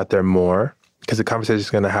need to be out there more, because the conversation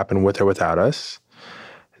is going to happen with or without us.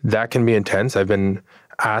 That can be intense. I've been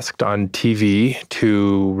asked on TV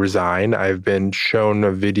to resign. I've been shown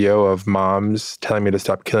a video of moms telling me to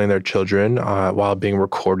stop killing their children while being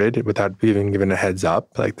recorded without even given a heads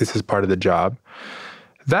up. Like, this is part of the job.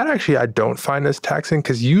 That actually I don't find as taxing,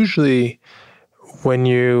 because usually when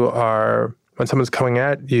someone's coming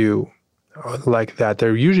at you like that,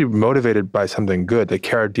 they're usually motivated by something good. They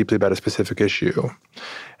care deeply about a specific issue.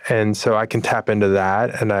 And so I can tap into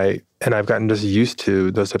that, and I've gotten just used to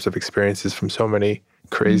those types of experiences from so many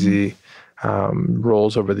crazy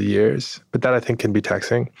roles over the years. But that I think can be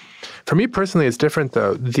taxing. For me personally, it's different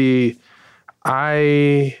though.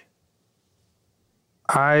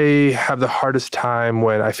 I have the hardest time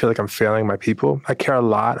when I feel like I'm failing my people. I care a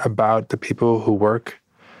lot about the people who work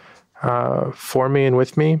for me and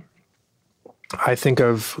with me. I think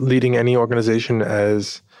of leading any organization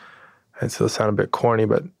as, it'll sound a bit corny,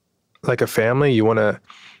 but like a family. You want to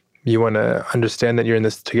understand that you're in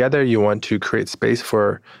this together. You want to create space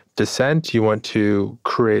for dissent. You want to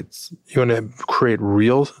create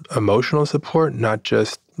real emotional support, not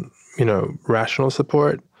just, rational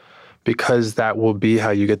support. because that will be how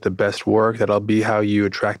you get the best work. That'll be how you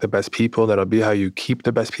attract the best people. That'll be how you keep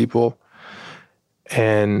the best people.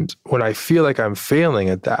 And when I feel like I'm failing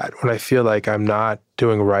at that, when I feel like I'm not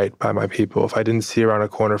doing right by my people, if I didn't see around a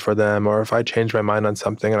corner for them, or if I changed my mind on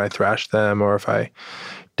something and I thrashed them, or if I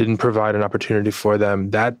didn't provide an opportunity for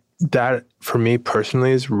them, that for me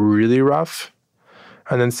personally is really rough.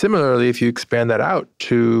 And then similarly, if you expand that out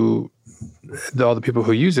to all the people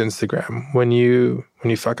who use Instagram, when you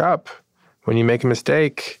fuck up, when you make a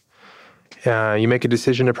mistake, you make a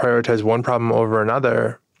decision to prioritize one problem over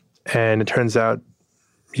another, and it turns out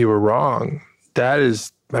you were wrong.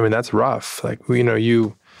 That's rough. Like, there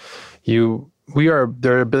are a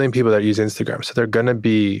billion people that use Instagram, so there are going to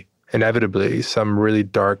be inevitably some really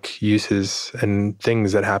dark uses and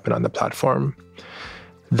things that happen on the platform.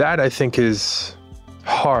 That I think is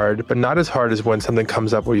hard, but not as hard as when something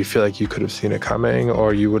comes up where you feel like you could have seen it coming,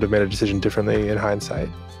 or you would have made a decision differently in hindsight.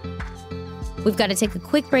 We've got to take a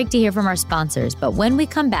quick break to hear from our sponsors, but when we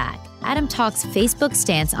come back, Adam talks Facebook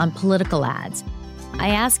stance on political ads.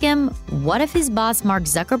 I ask him, what if his boss, Mark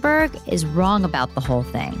Zuckerberg, is wrong about the whole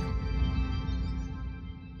thing?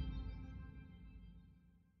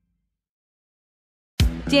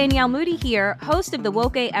 Danielle Moody here, host of the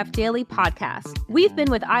Woke AF Daily podcast. We've been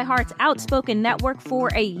with iHeart's Outspoken Network for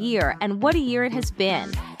a year, and what a year it has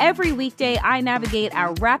been. Every weekday, I navigate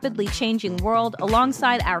our rapidly changing world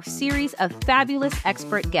alongside our series of fabulous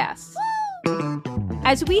expert guests.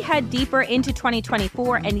 As we head deeper into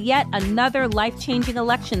 2024 and yet another life-changing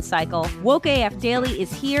election cycle, Woke AF Daily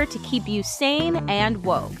is here to keep you sane and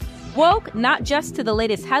woke. Woke not just to the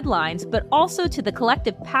latest headlines, but also to the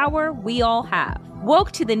collective power we all have.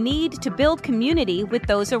 Woke to the need to build community with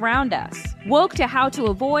those around us. Woke to how to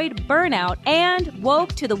avoid burnout, and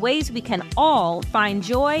woke to the ways we can all find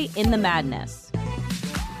joy in the madness.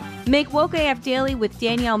 Make Woke AF Daily with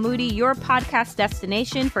Danielle Moody your podcast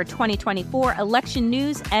destination for 2024 election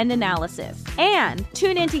news and analysis. And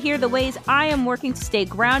tune in to hear the ways I am working to stay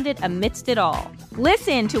grounded amidst it all.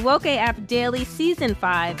 Listen to Woke AF Daily Season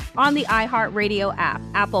 5 on the iHeartRadio app,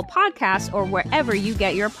 Apple Podcasts, or wherever you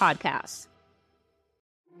get your podcasts.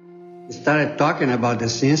 We started talking about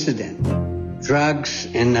this incident. Drugs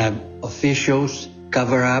and officials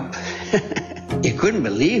cover up. You couldn't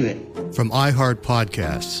believe it. From iHeart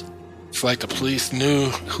Podcasts. It's like the police knew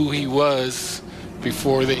who he was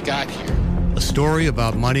before they got here. A story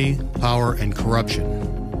about money, power, and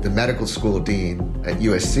corruption. The medical school dean at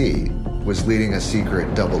USC was leading a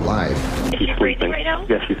secret double life. She's breathing right now?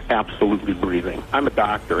 Yes, she's absolutely breathing. I'm a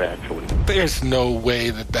doctor, actually. There's no way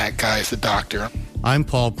that guy's a doctor. I'm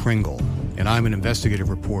Paul Pringle, and I'm an investigative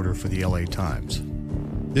reporter for the LA Times.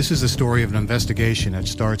 This is the story of an investigation that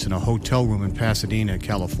starts in a hotel room in Pasadena,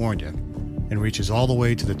 California, and reaches all the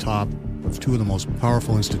way to the top of two of the most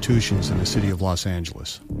powerful institutions in the city of Los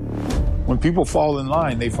Angeles. When people fall in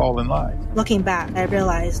line, they fall in line. Looking back, I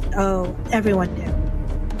realized, everyone knew.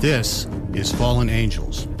 This is Fallen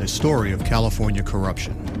Angels, the story of California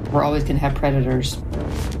corruption. We're always going to have predators.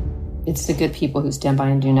 It's the good people who stand by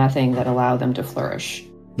and do nothing that allow them to flourish.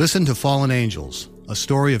 Listen to Fallen Angels, a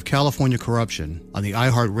story of California corruption on the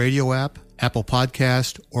iHeartRadio app, Apple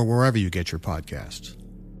Podcast, or wherever you get your podcasts.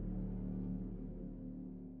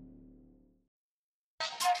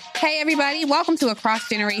 Hey, everybody. Welcome to Across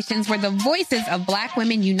Generations, where the voices of Black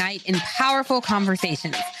women unite in powerful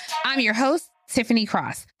conversations. I'm your host, Tiffany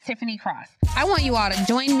Cross. I want you all to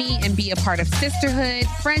join me and be a part of sisterhood,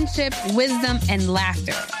 friendship, wisdom, and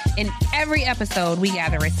laughter. In every episode, we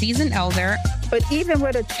gather a seasoned elder. But even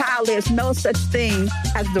with a child, there's no such thing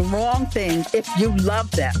as the wrong thing if you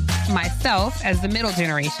love them. Myself as the middle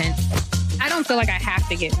generation. I don't feel like I have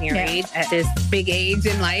to get married at this big age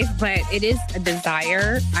in life, but it is a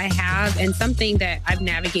desire I have and something that I've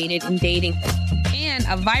navigated in dating. And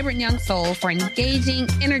a vibrant young soul for engaging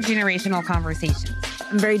intergenerational conversations.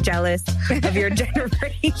 I'm very jealous of your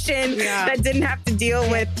generation that didn't have to deal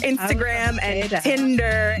with Instagram and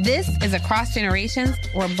Tinder. This is Across Generations,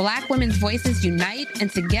 where Black women's voices unite,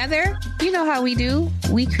 and together, you know how we do,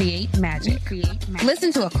 we create magic.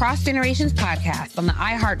 Listen to Across Generations podcast on the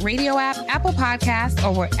iHeartRadio app, Apple Podcasts,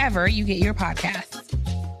 or wherever you get your podcasts.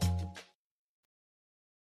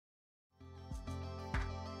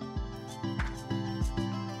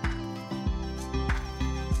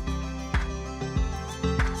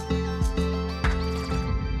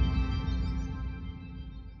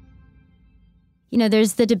 You know,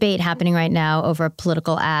 there's the debate happening right now over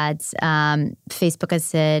political ads. Facebook has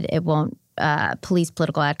said it won't police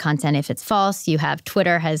political ad content if it's false. You have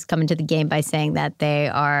Twitter has come into the game by saying that they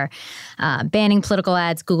are banning political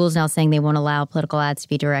ads. Google's now saying they won't allow political ads to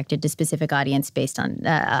be directed to specific audience based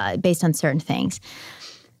on certain things.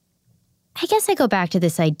 I guess I go back to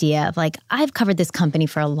this idea of like, I've covered this company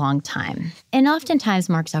for a long time. And oftentimes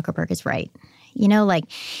Mark Zuckerberg is right. You know, like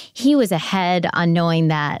he was ahead on knowing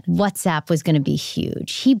that WhatsApp was going to be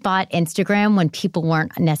huge. He bought Instagram when people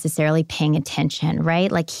weren't necessarily paying attention, right?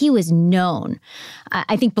 Like he was known.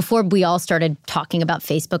 I think before we all started talking about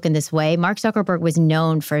Facebook in this way, Mark Zuckerberg was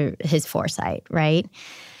known for his foresight, right?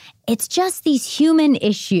 It's just these human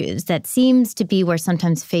issues that seems to be where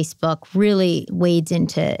sometimes Facebook really wades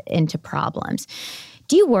into problems.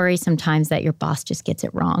 Do you worry sometimes that your boss just gets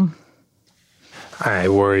it wrong? I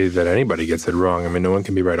worry that anybody gets it wrong. I mean, no one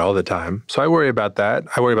can be right all the time. So I worry about that.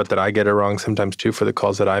 I worry about that I get it wrong sometimes too for the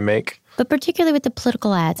calls that I make. But particularly with the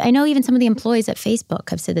political ads. I know even some of the employees at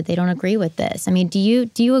Facebook have said that they don't agree with this. I mean, do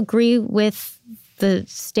you agree with the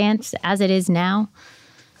stance as it is now?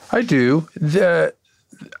 I do.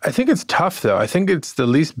 I think it's tough, though. I think it's the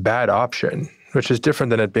least bad option, which is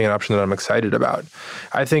different than it being an option that I'm excited about.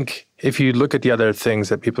 I think if you look at the other things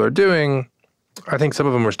that people are doing, I think some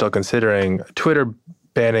of them we're still considering. Twitter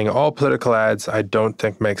banning all political ads, I don't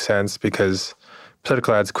think makes sense because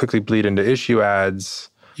political ads quickly bleed into issue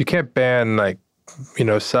ads. You can't ban, like, you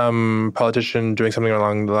know, some politician doing something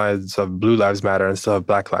along the lines of Blue Lives Matter and still have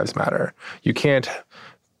Black Lives Matter. You can't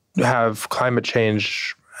have climate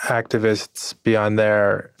change activists be on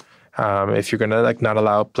there if you're going to like not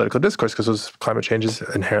allow political discourse because climate change is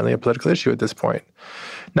inherently a political issue at this point.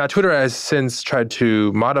 Now, Twitter has since tried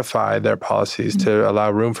to modify their policies to allow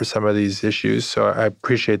room for some of these issues, so I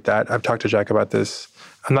appreciate that. I've talked to Jack about this.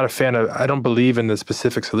 I'm not a fan of, I don't believe in the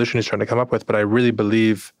specific solution he's trying to come up with, but I really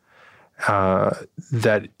believe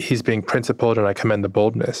that he's being principled, and I commend the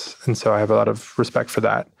boldness. And so I have a lot of respect for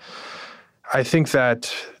that. I think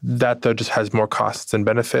that though just has more costs and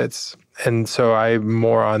benefits. And so I'm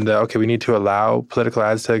more on okay, we need to allow political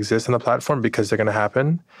ads to exist on the platform because they're going to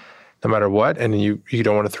happen no matter what. And you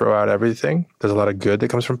don't want to throw out everything. There's a lot of good that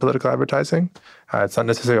comes from political advertising. It's not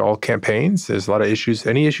necessarily all campaigns. There's a lot of issues,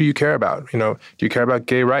 any issue you care about. You know, do you care about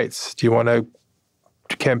gay rights? Do you want to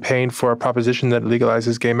campaign for a proposition that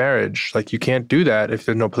legalizes gay marriage? Like, you can't do that if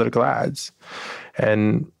there's no political ads.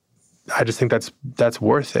 And I just think that's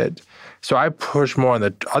worth it. So I push more on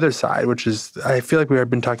the other side, which is, I feel like we have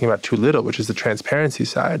been talking about too little, which is the transparency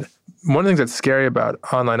side. One of the things that's scary about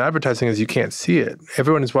online advertising is you can't see it.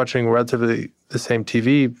 Everyone is watching relatively the same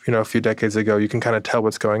TV, you know, a few decades ago. You can kind of tell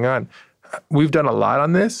what's going on. We've done a lot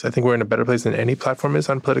on this. I think we're in a better place than any platform is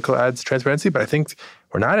on political ads transparency, but I think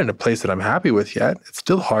we're not in a place that I'm happy with yet. It's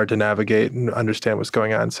still hard to navigate and understand what's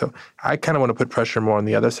going on. So I kind of want to put pressure more on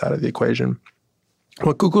the other side of the equation.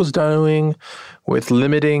 What Google's doing with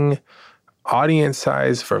limiting audience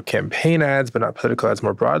size for campaign ads, but not political ads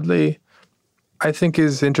more broadly, I think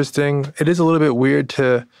is interesting. It is a little bit weird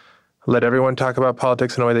to let everyone talk about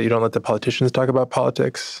politics in a way that you don't let the politicians talk about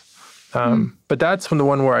politics. But that's the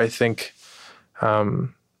one where I think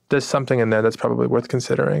there's something in there that's probably worth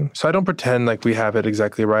considering. So I don't pretend like we have it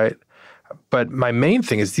exactly right. But my main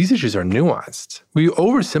thing is these issues are nuanced. We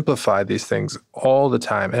oversimplify these things all the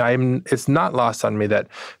time. And it's not lost on me that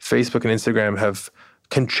Facebook and Instagram have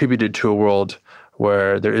contributed to a world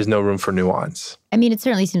where there is no room for nuance. I mean, it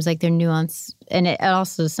certainly seems like they're nuanced. And it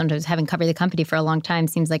also sometimes, having covered the company for a long time,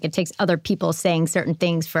 seems like it takes other people saying certain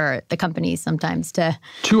things for the company sometimes to...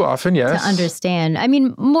 Too often, yes. To understand. I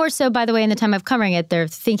mean, more so, by the way, in the time of covering it, they're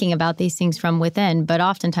thinking about these things from within. But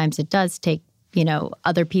oftentimes it does take, you know,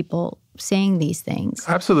 other people saying these things.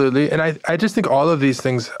 Absolutely. And I just think all of these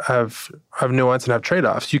things have nuance and have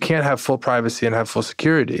trade-offs. You can't have full privacy and have full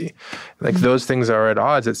security. Like those things are at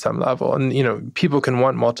odds at some level. And, you know, people can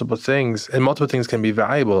want multiple things, and multiple things can be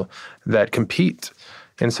valuable that compete.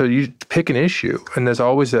 And so you pick an issue, and there's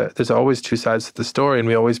always two sides to the story, and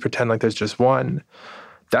we always pretend like there's just one.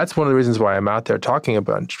 That's one of the reasons why I'm out there talking a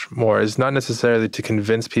bunch more, is not necessarily to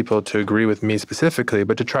convince people to agree with me specifically,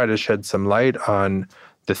 but to try to shed some light on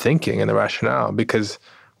the thinking and the rationale, because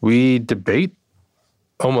we debate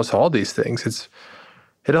almost all these things.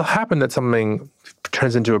 It'll happen that something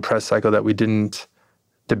turns into a press cycle that we didn't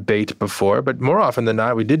debate before, but more often than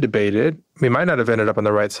not, we did debate it. We might not have ended up on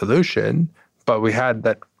the right solution, but we had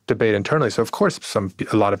that debate internally. So of course, some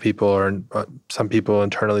people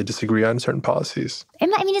internally disagree on certain policies. I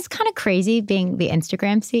mean, it's kind of crazy being the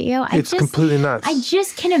Instagram CEO. It's completely nuts. I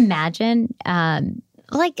just can imagine,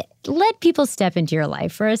 let people step into your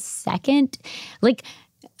life for a second. Like,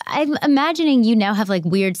 I'm imagining you now have like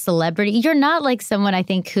weird celebrity. You're not like someone I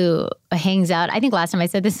think who hangs out. I think last time I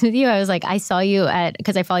said this with you, I was like, I saw you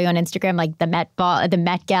because I follow you on Instagram, like the Met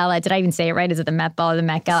Gala. Did I even say it right? Is it the Met Ball or the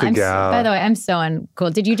Met Gala? By the way, I'm so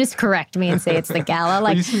uncool. Did you just correct me and say it's the gala?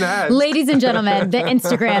 Like, ladies and gentlemen, the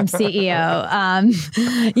Instagram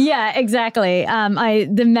CEO. Yeah, exactly.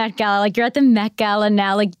 The Met Gala, like you're at the Met Gala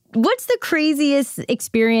now. Like, what's the craziest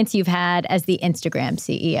experience you've had as the Instagram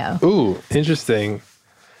CEO? Ooh, interesting.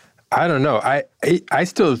 I don't know. I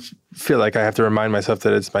still feel like I have to remind myself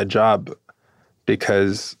that it's my job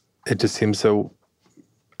because it just seems so.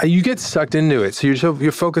 You get sucked into it, so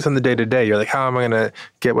you're focused on the day to day. You're like, how am I going to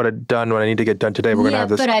get what I've done when I need to get done today? We're going to have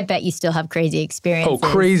this. But I bet you still have crazy experiences. Oh,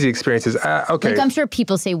 crazy experiences. Okay. Like I'm sure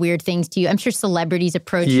people say weird things to you. I'm sure celebrities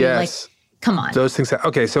approach you. Like, come on. Those things.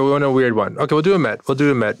 Okay, so we want a weird one. Okay, we'll do a Met. We'll do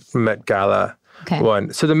a Met Gala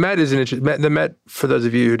one. So the Met is the Met, for those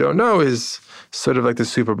of you who don't know, is sort of like the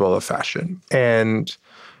Super Bowl of fashion. And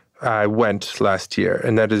I went last year,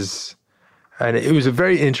 and it was a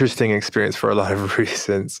very interesting experience for a lot of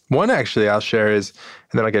reasons. One, actually, I'll share is,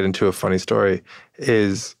 and then I'll get into a funny story,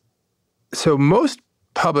 is so most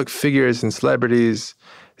public figures and celebrities,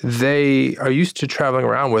 they are used to traveling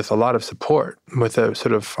around with a lot of support, with a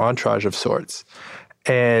sort of entourage of sorts.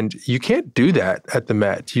 And you can't do that at the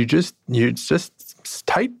Met. It's just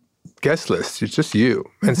tight guest list. It's just you.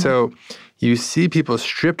 Mm-hmm. And so you see people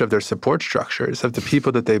stripped of their support structures, of the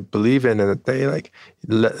people that they believe in and that they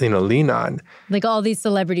lean on. Like all these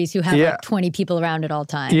celebrities who have like 20 people around at all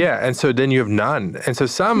times. Yeah, and so then you have none. And so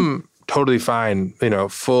some totally fine,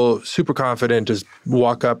 full, super confident, just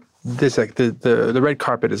walk up. This like the red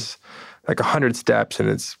carpet is like 100 steps,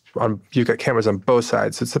 and you've got cameras on both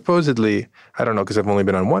sides. So it's supposedly, I don't know because I've only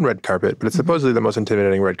been on one red carpet, but it's supposedly the most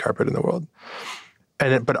intimidating red carpet in the world.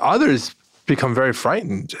 But others become very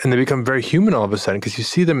frightened, and they become very human all of a sudden because you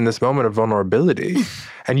see them in this moment of vulnerability.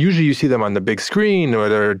 And usually you see them on the big screen or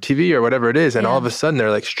their TV or whatever it is, and all of a sudden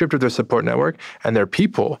they're like stripped of their support network, and they're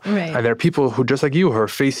people. Right. And they're people who, just like you, who are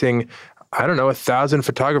facing, 1,000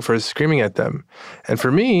 photographers screaming at them. And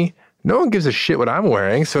for me, no one gives a shit what I'm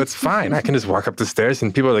wearing, so it's fine. I can just walk up the stairs,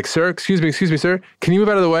 and people are like, "Sir, excuse me, sir. Can you move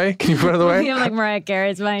out of the way? Can you move out of the way?" You have like Mariah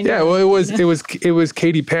Carey's behind you. Yeah, well, it was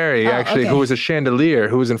Katy Perry actually, who was a chandelier,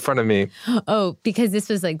 who was in front of me. Oh, because was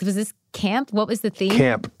this camp? What was the theme?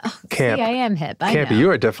 Camp. See, I am hip. Campy. You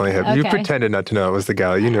are definitely hip. Okay. You pretended not to know it was the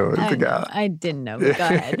gala. You knew it was the gala. I didn't know. But go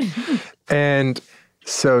ahead. And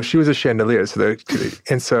so she was a chandelier.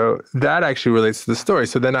 And so that actually relates to the story.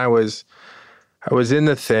 So then I was in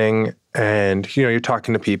the thing, and you're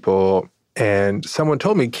talking to people, and someone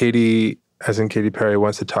told me Katy, as in Katy Perry,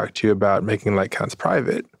 wants to talk to you about making light counts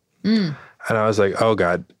private. And I was like, oh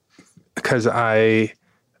God, because at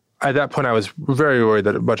that point I was very worried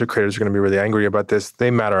that a bunch of creators are going to be really angry about this. They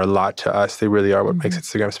matter a lot to us. They really are what makes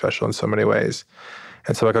Instagram special in so many ways.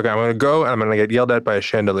 And so I'm going to go, and I'm going to get yelled at by a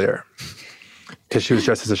chandelier. Because she was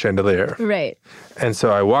dressed as a chandelier. Right. And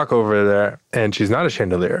so I walk over there, and she's not a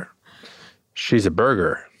chandelier. She's a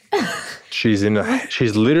burger. She's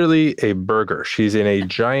literally a burger. She's in a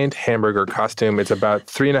giant hamburger costume. It's about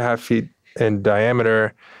 3.5 feet in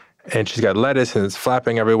diameter, and she's got lettuce, and it's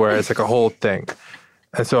flapping everywhere. It's like a whole thing.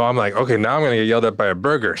 And so I'm like, okay, now I'm going to get yelled at by a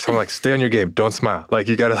burger. So I'm like, stay on your game. Don't smile. Like,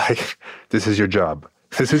 you got to this is your job.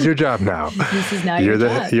 This is your job now. This is now your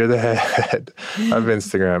job. You're the head of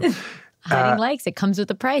Instagram. Hiding likes, it comes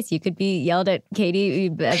with a price. You could be yelled at,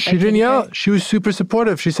 Katy. She didn't yell. She was super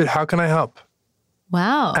supportive. She said, how can I help?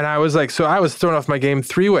 Wow. And I was like, so I was thrown off my game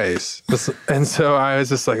 3 ways. And so I was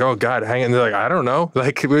just like, oh God, hang on. They're like, I don't know.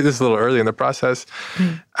 Like, we were just a little early in the process.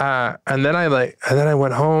 And then I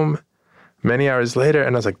went home many hours later,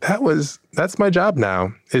 and I was like, that's my job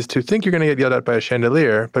now, is to think you're going to get yelled at by a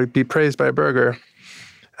chandelier, but be praised by a burger.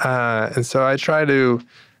 And so I try to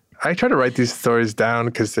write these stories down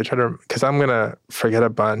because I'm going to forget a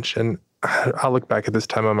bunch, and I'll look back at this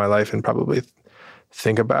time of my life and probably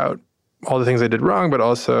think about all the things I did wrong, but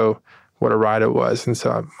also what a ride it was. And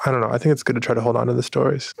so I don't know. I think it's good to try to hold on to the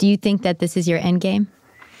stories. Do you think that this is your end game?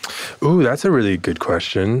 Ooh, that's a really good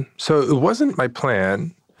question. So it wasn't my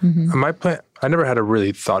plan. My plan, I never had a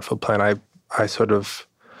really thoughtful plan. I sort of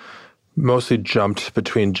mostly jumped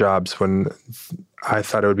between jobs when I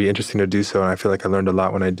thought it would be interesting to do so, and I feel like I learned a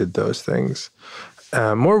lot when I did those things.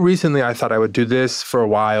 More recently, I thought I would do this for a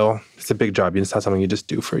while. It's a big job. It's not something you just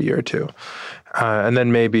do for a year or two. And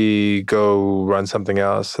then maybe go run something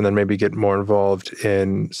else, and then maybe get more involved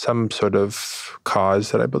in some sort of cause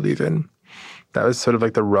that I believe in. That was sort of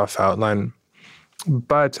like the rough outline.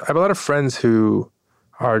 But I have a lot of friends who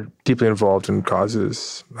are deeply involved in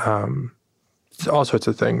causes, all sorts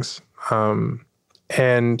of things.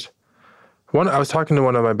 And I was talking to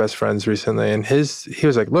one of my best friends recently, and he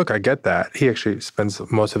was like, look, I get that. He actually spends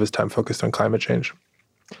most of his time focused on climate change.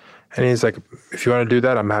 And he's like, if you want to do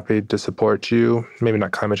that, I'm happy to support you. Maybe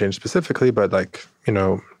not climate change specifically, but like,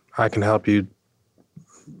 I can help you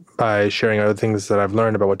by sharing other things that I've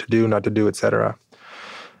learned about what to do, not to do, et cetera.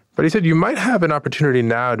 But he said, you might have an opportunity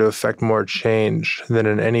now to affect more change than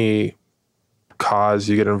in any cause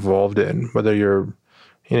you get involved in, whether you're,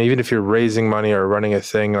 even if you're raising money or running a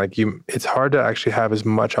thing, it's hard to actually have as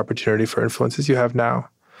much opportunity for influence as you have now.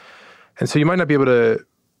 And so you might not be able to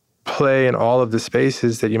play in all of the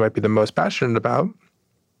spaces that you might be the most passionate about.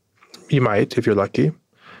 You might, if you're lucky.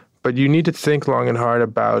 But you need to think long and hard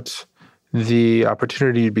about the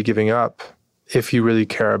opportunity you'd be giving up if you really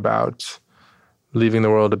care about leaving the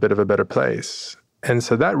world a bit of a better place. And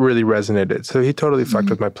so that really resonated. So he totally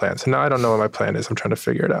fucked with my plan. So now I don't know what my plan is. I'm trying to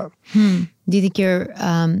figure it out. Do you think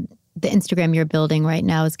the Instagram you're building right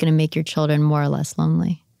now is going to make your children more or less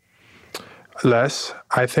lonely? Less,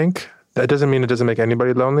 I think. That doesn't mean it doesn't make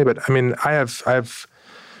anybody lonely. But I mean, we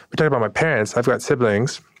talk about my parents. I've got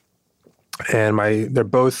siblings. And they're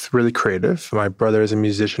both really creative. My brother is a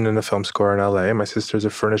musician and a film scorer in LA. My sister's a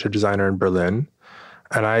furniture designer in Berlin.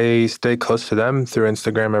 And I stay close to them through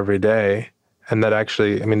Instagram every day. And that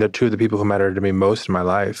actually, they're two of the people who matter to me most in my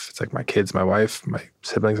life. It's like my kids, my wife, my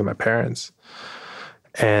siblings, and my parents.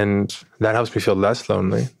 And that helps me feel less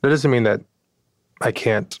lonely. That doesn't mean that I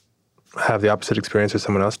can't have the opposite experience or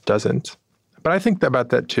someone else doesn't. But I think about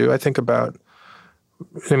that too. I think about,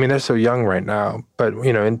 they're so young right now, but,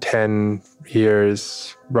 in 10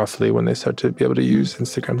 years, roughly, when they start to be able to use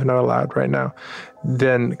Instagram, they're not allowed right now.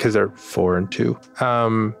 Then, because they're 4 and 2,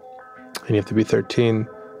 and you have to be 13,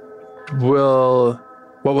 what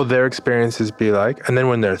will their experiences be like? And then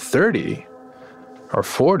when they're 30 or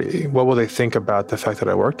 40, what will they think about the fact that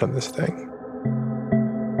I worked on this thing?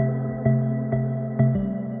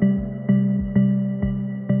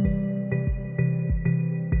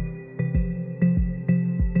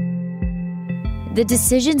 The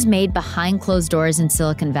decisions made behind closed doors in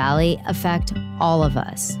Silicon Valley affect all of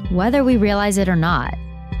us, whether we realize it or not.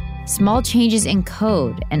 Small changes in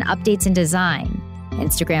code and updates in design,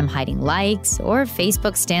 Instagram hiding likes, or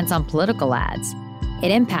Facebook's stance on political ads.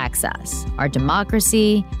 It impacts us, our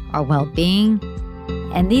democracy, our well-being.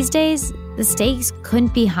 And these days, the stakes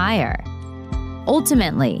couldn't be higher.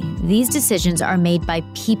 Ultimately, these decisions are made by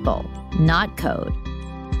people, not code.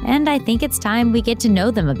 And I think it's time we get to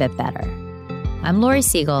know them a bit better. I'm Lori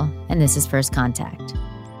Siegel, and this is First Contact.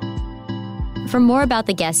 For more about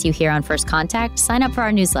the guests you hear on First Contact, sign up for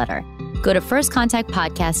our newsletter. Go to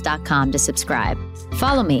firstcontactpodcast.com to subscribe.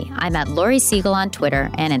 Follow me. I'm at Lori Siegel on Twitter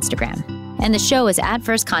and Instagram. And the show is at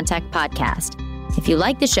First Contact Podcast. If you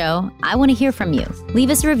like the show, I want to hear from you. Leave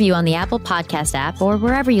us a review on the Apple Podcast app or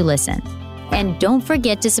wherever you listen. And don't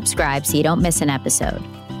forget to subscribe so you don't miss an episode.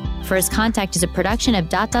 First Contact is a production of ...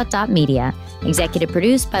 Media, executive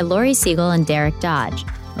produced by Lori Siegel and Derek Dodge.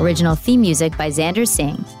 Original theme music by Xander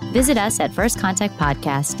Singh. Visit us at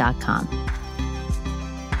firstcontactpodcast.com.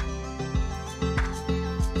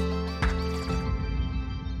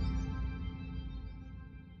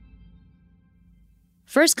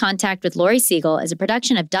 First Contact with Lori Siegel is a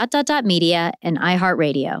production of ... Media and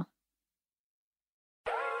iHeartRadio.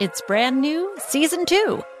 It's brand new, Season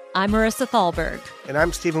 2. I'm Marissa Thalberg. And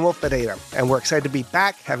I'm Stephen Wolf Pereira. And we're excited to be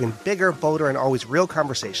back having bigger, bolder, and always real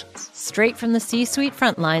conversations. Straight from the C-suite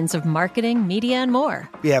front lines of marketing, media, and more.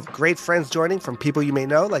 We have great friends joining from people you may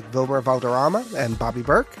know, like Wilmer Valderrama and Bobby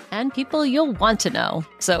Burke. And people you'll want to know.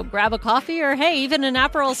 So grab a coffee or, hey, even an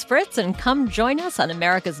Aperol Spritz and come join us on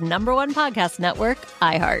America's #1 podcast network,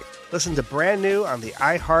 iHeart. Listen to brand new on the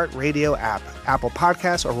iHeartRadio app, Apple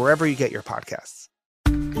Podcasts, or wherever you get your podcasts.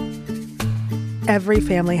 Every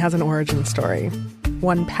family has an origin story,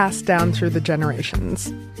 one passed down through the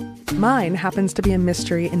generations. Mine happens to be a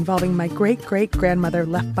mystery involving my great-great-grandmother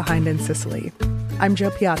left behind in Sicily. I'm Jo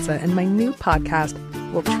Piazza, and my new podcast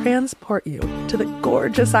will transport you to the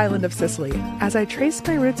gorgeous island of Sicily as I trace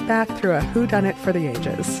my roots back through a whodunit for the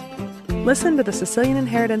ages. Listen to The Sicilian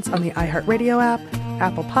Inheritance on the iHeartRadio app,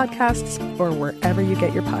 Apple Podcasts, or wherever you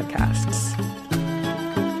get your podcasts.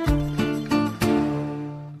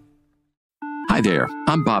 Hi there,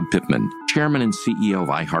 I'm Bob Pittman, Chairman and CEO of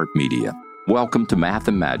iHeartMedia. Welcome to Math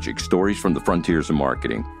and Magic, Stories from the Frontiers of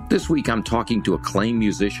Marketing. This week I'm talking to acclaimed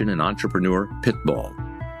musician and entrepreneur, Pitbull.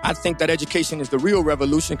 I think that education is the real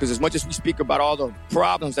revolution, because as much as we speak about all the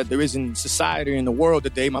problems that there is in society and the world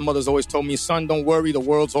today, my mother's always told me, son, don't worry, the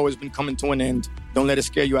world's always been coming to an end. Don't let it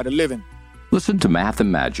scare you out of living. Listen to Math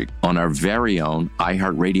and Magic on our very own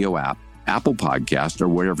iHeartRadio app, Apple Podcast, or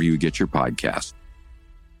wherever you get your podcasts.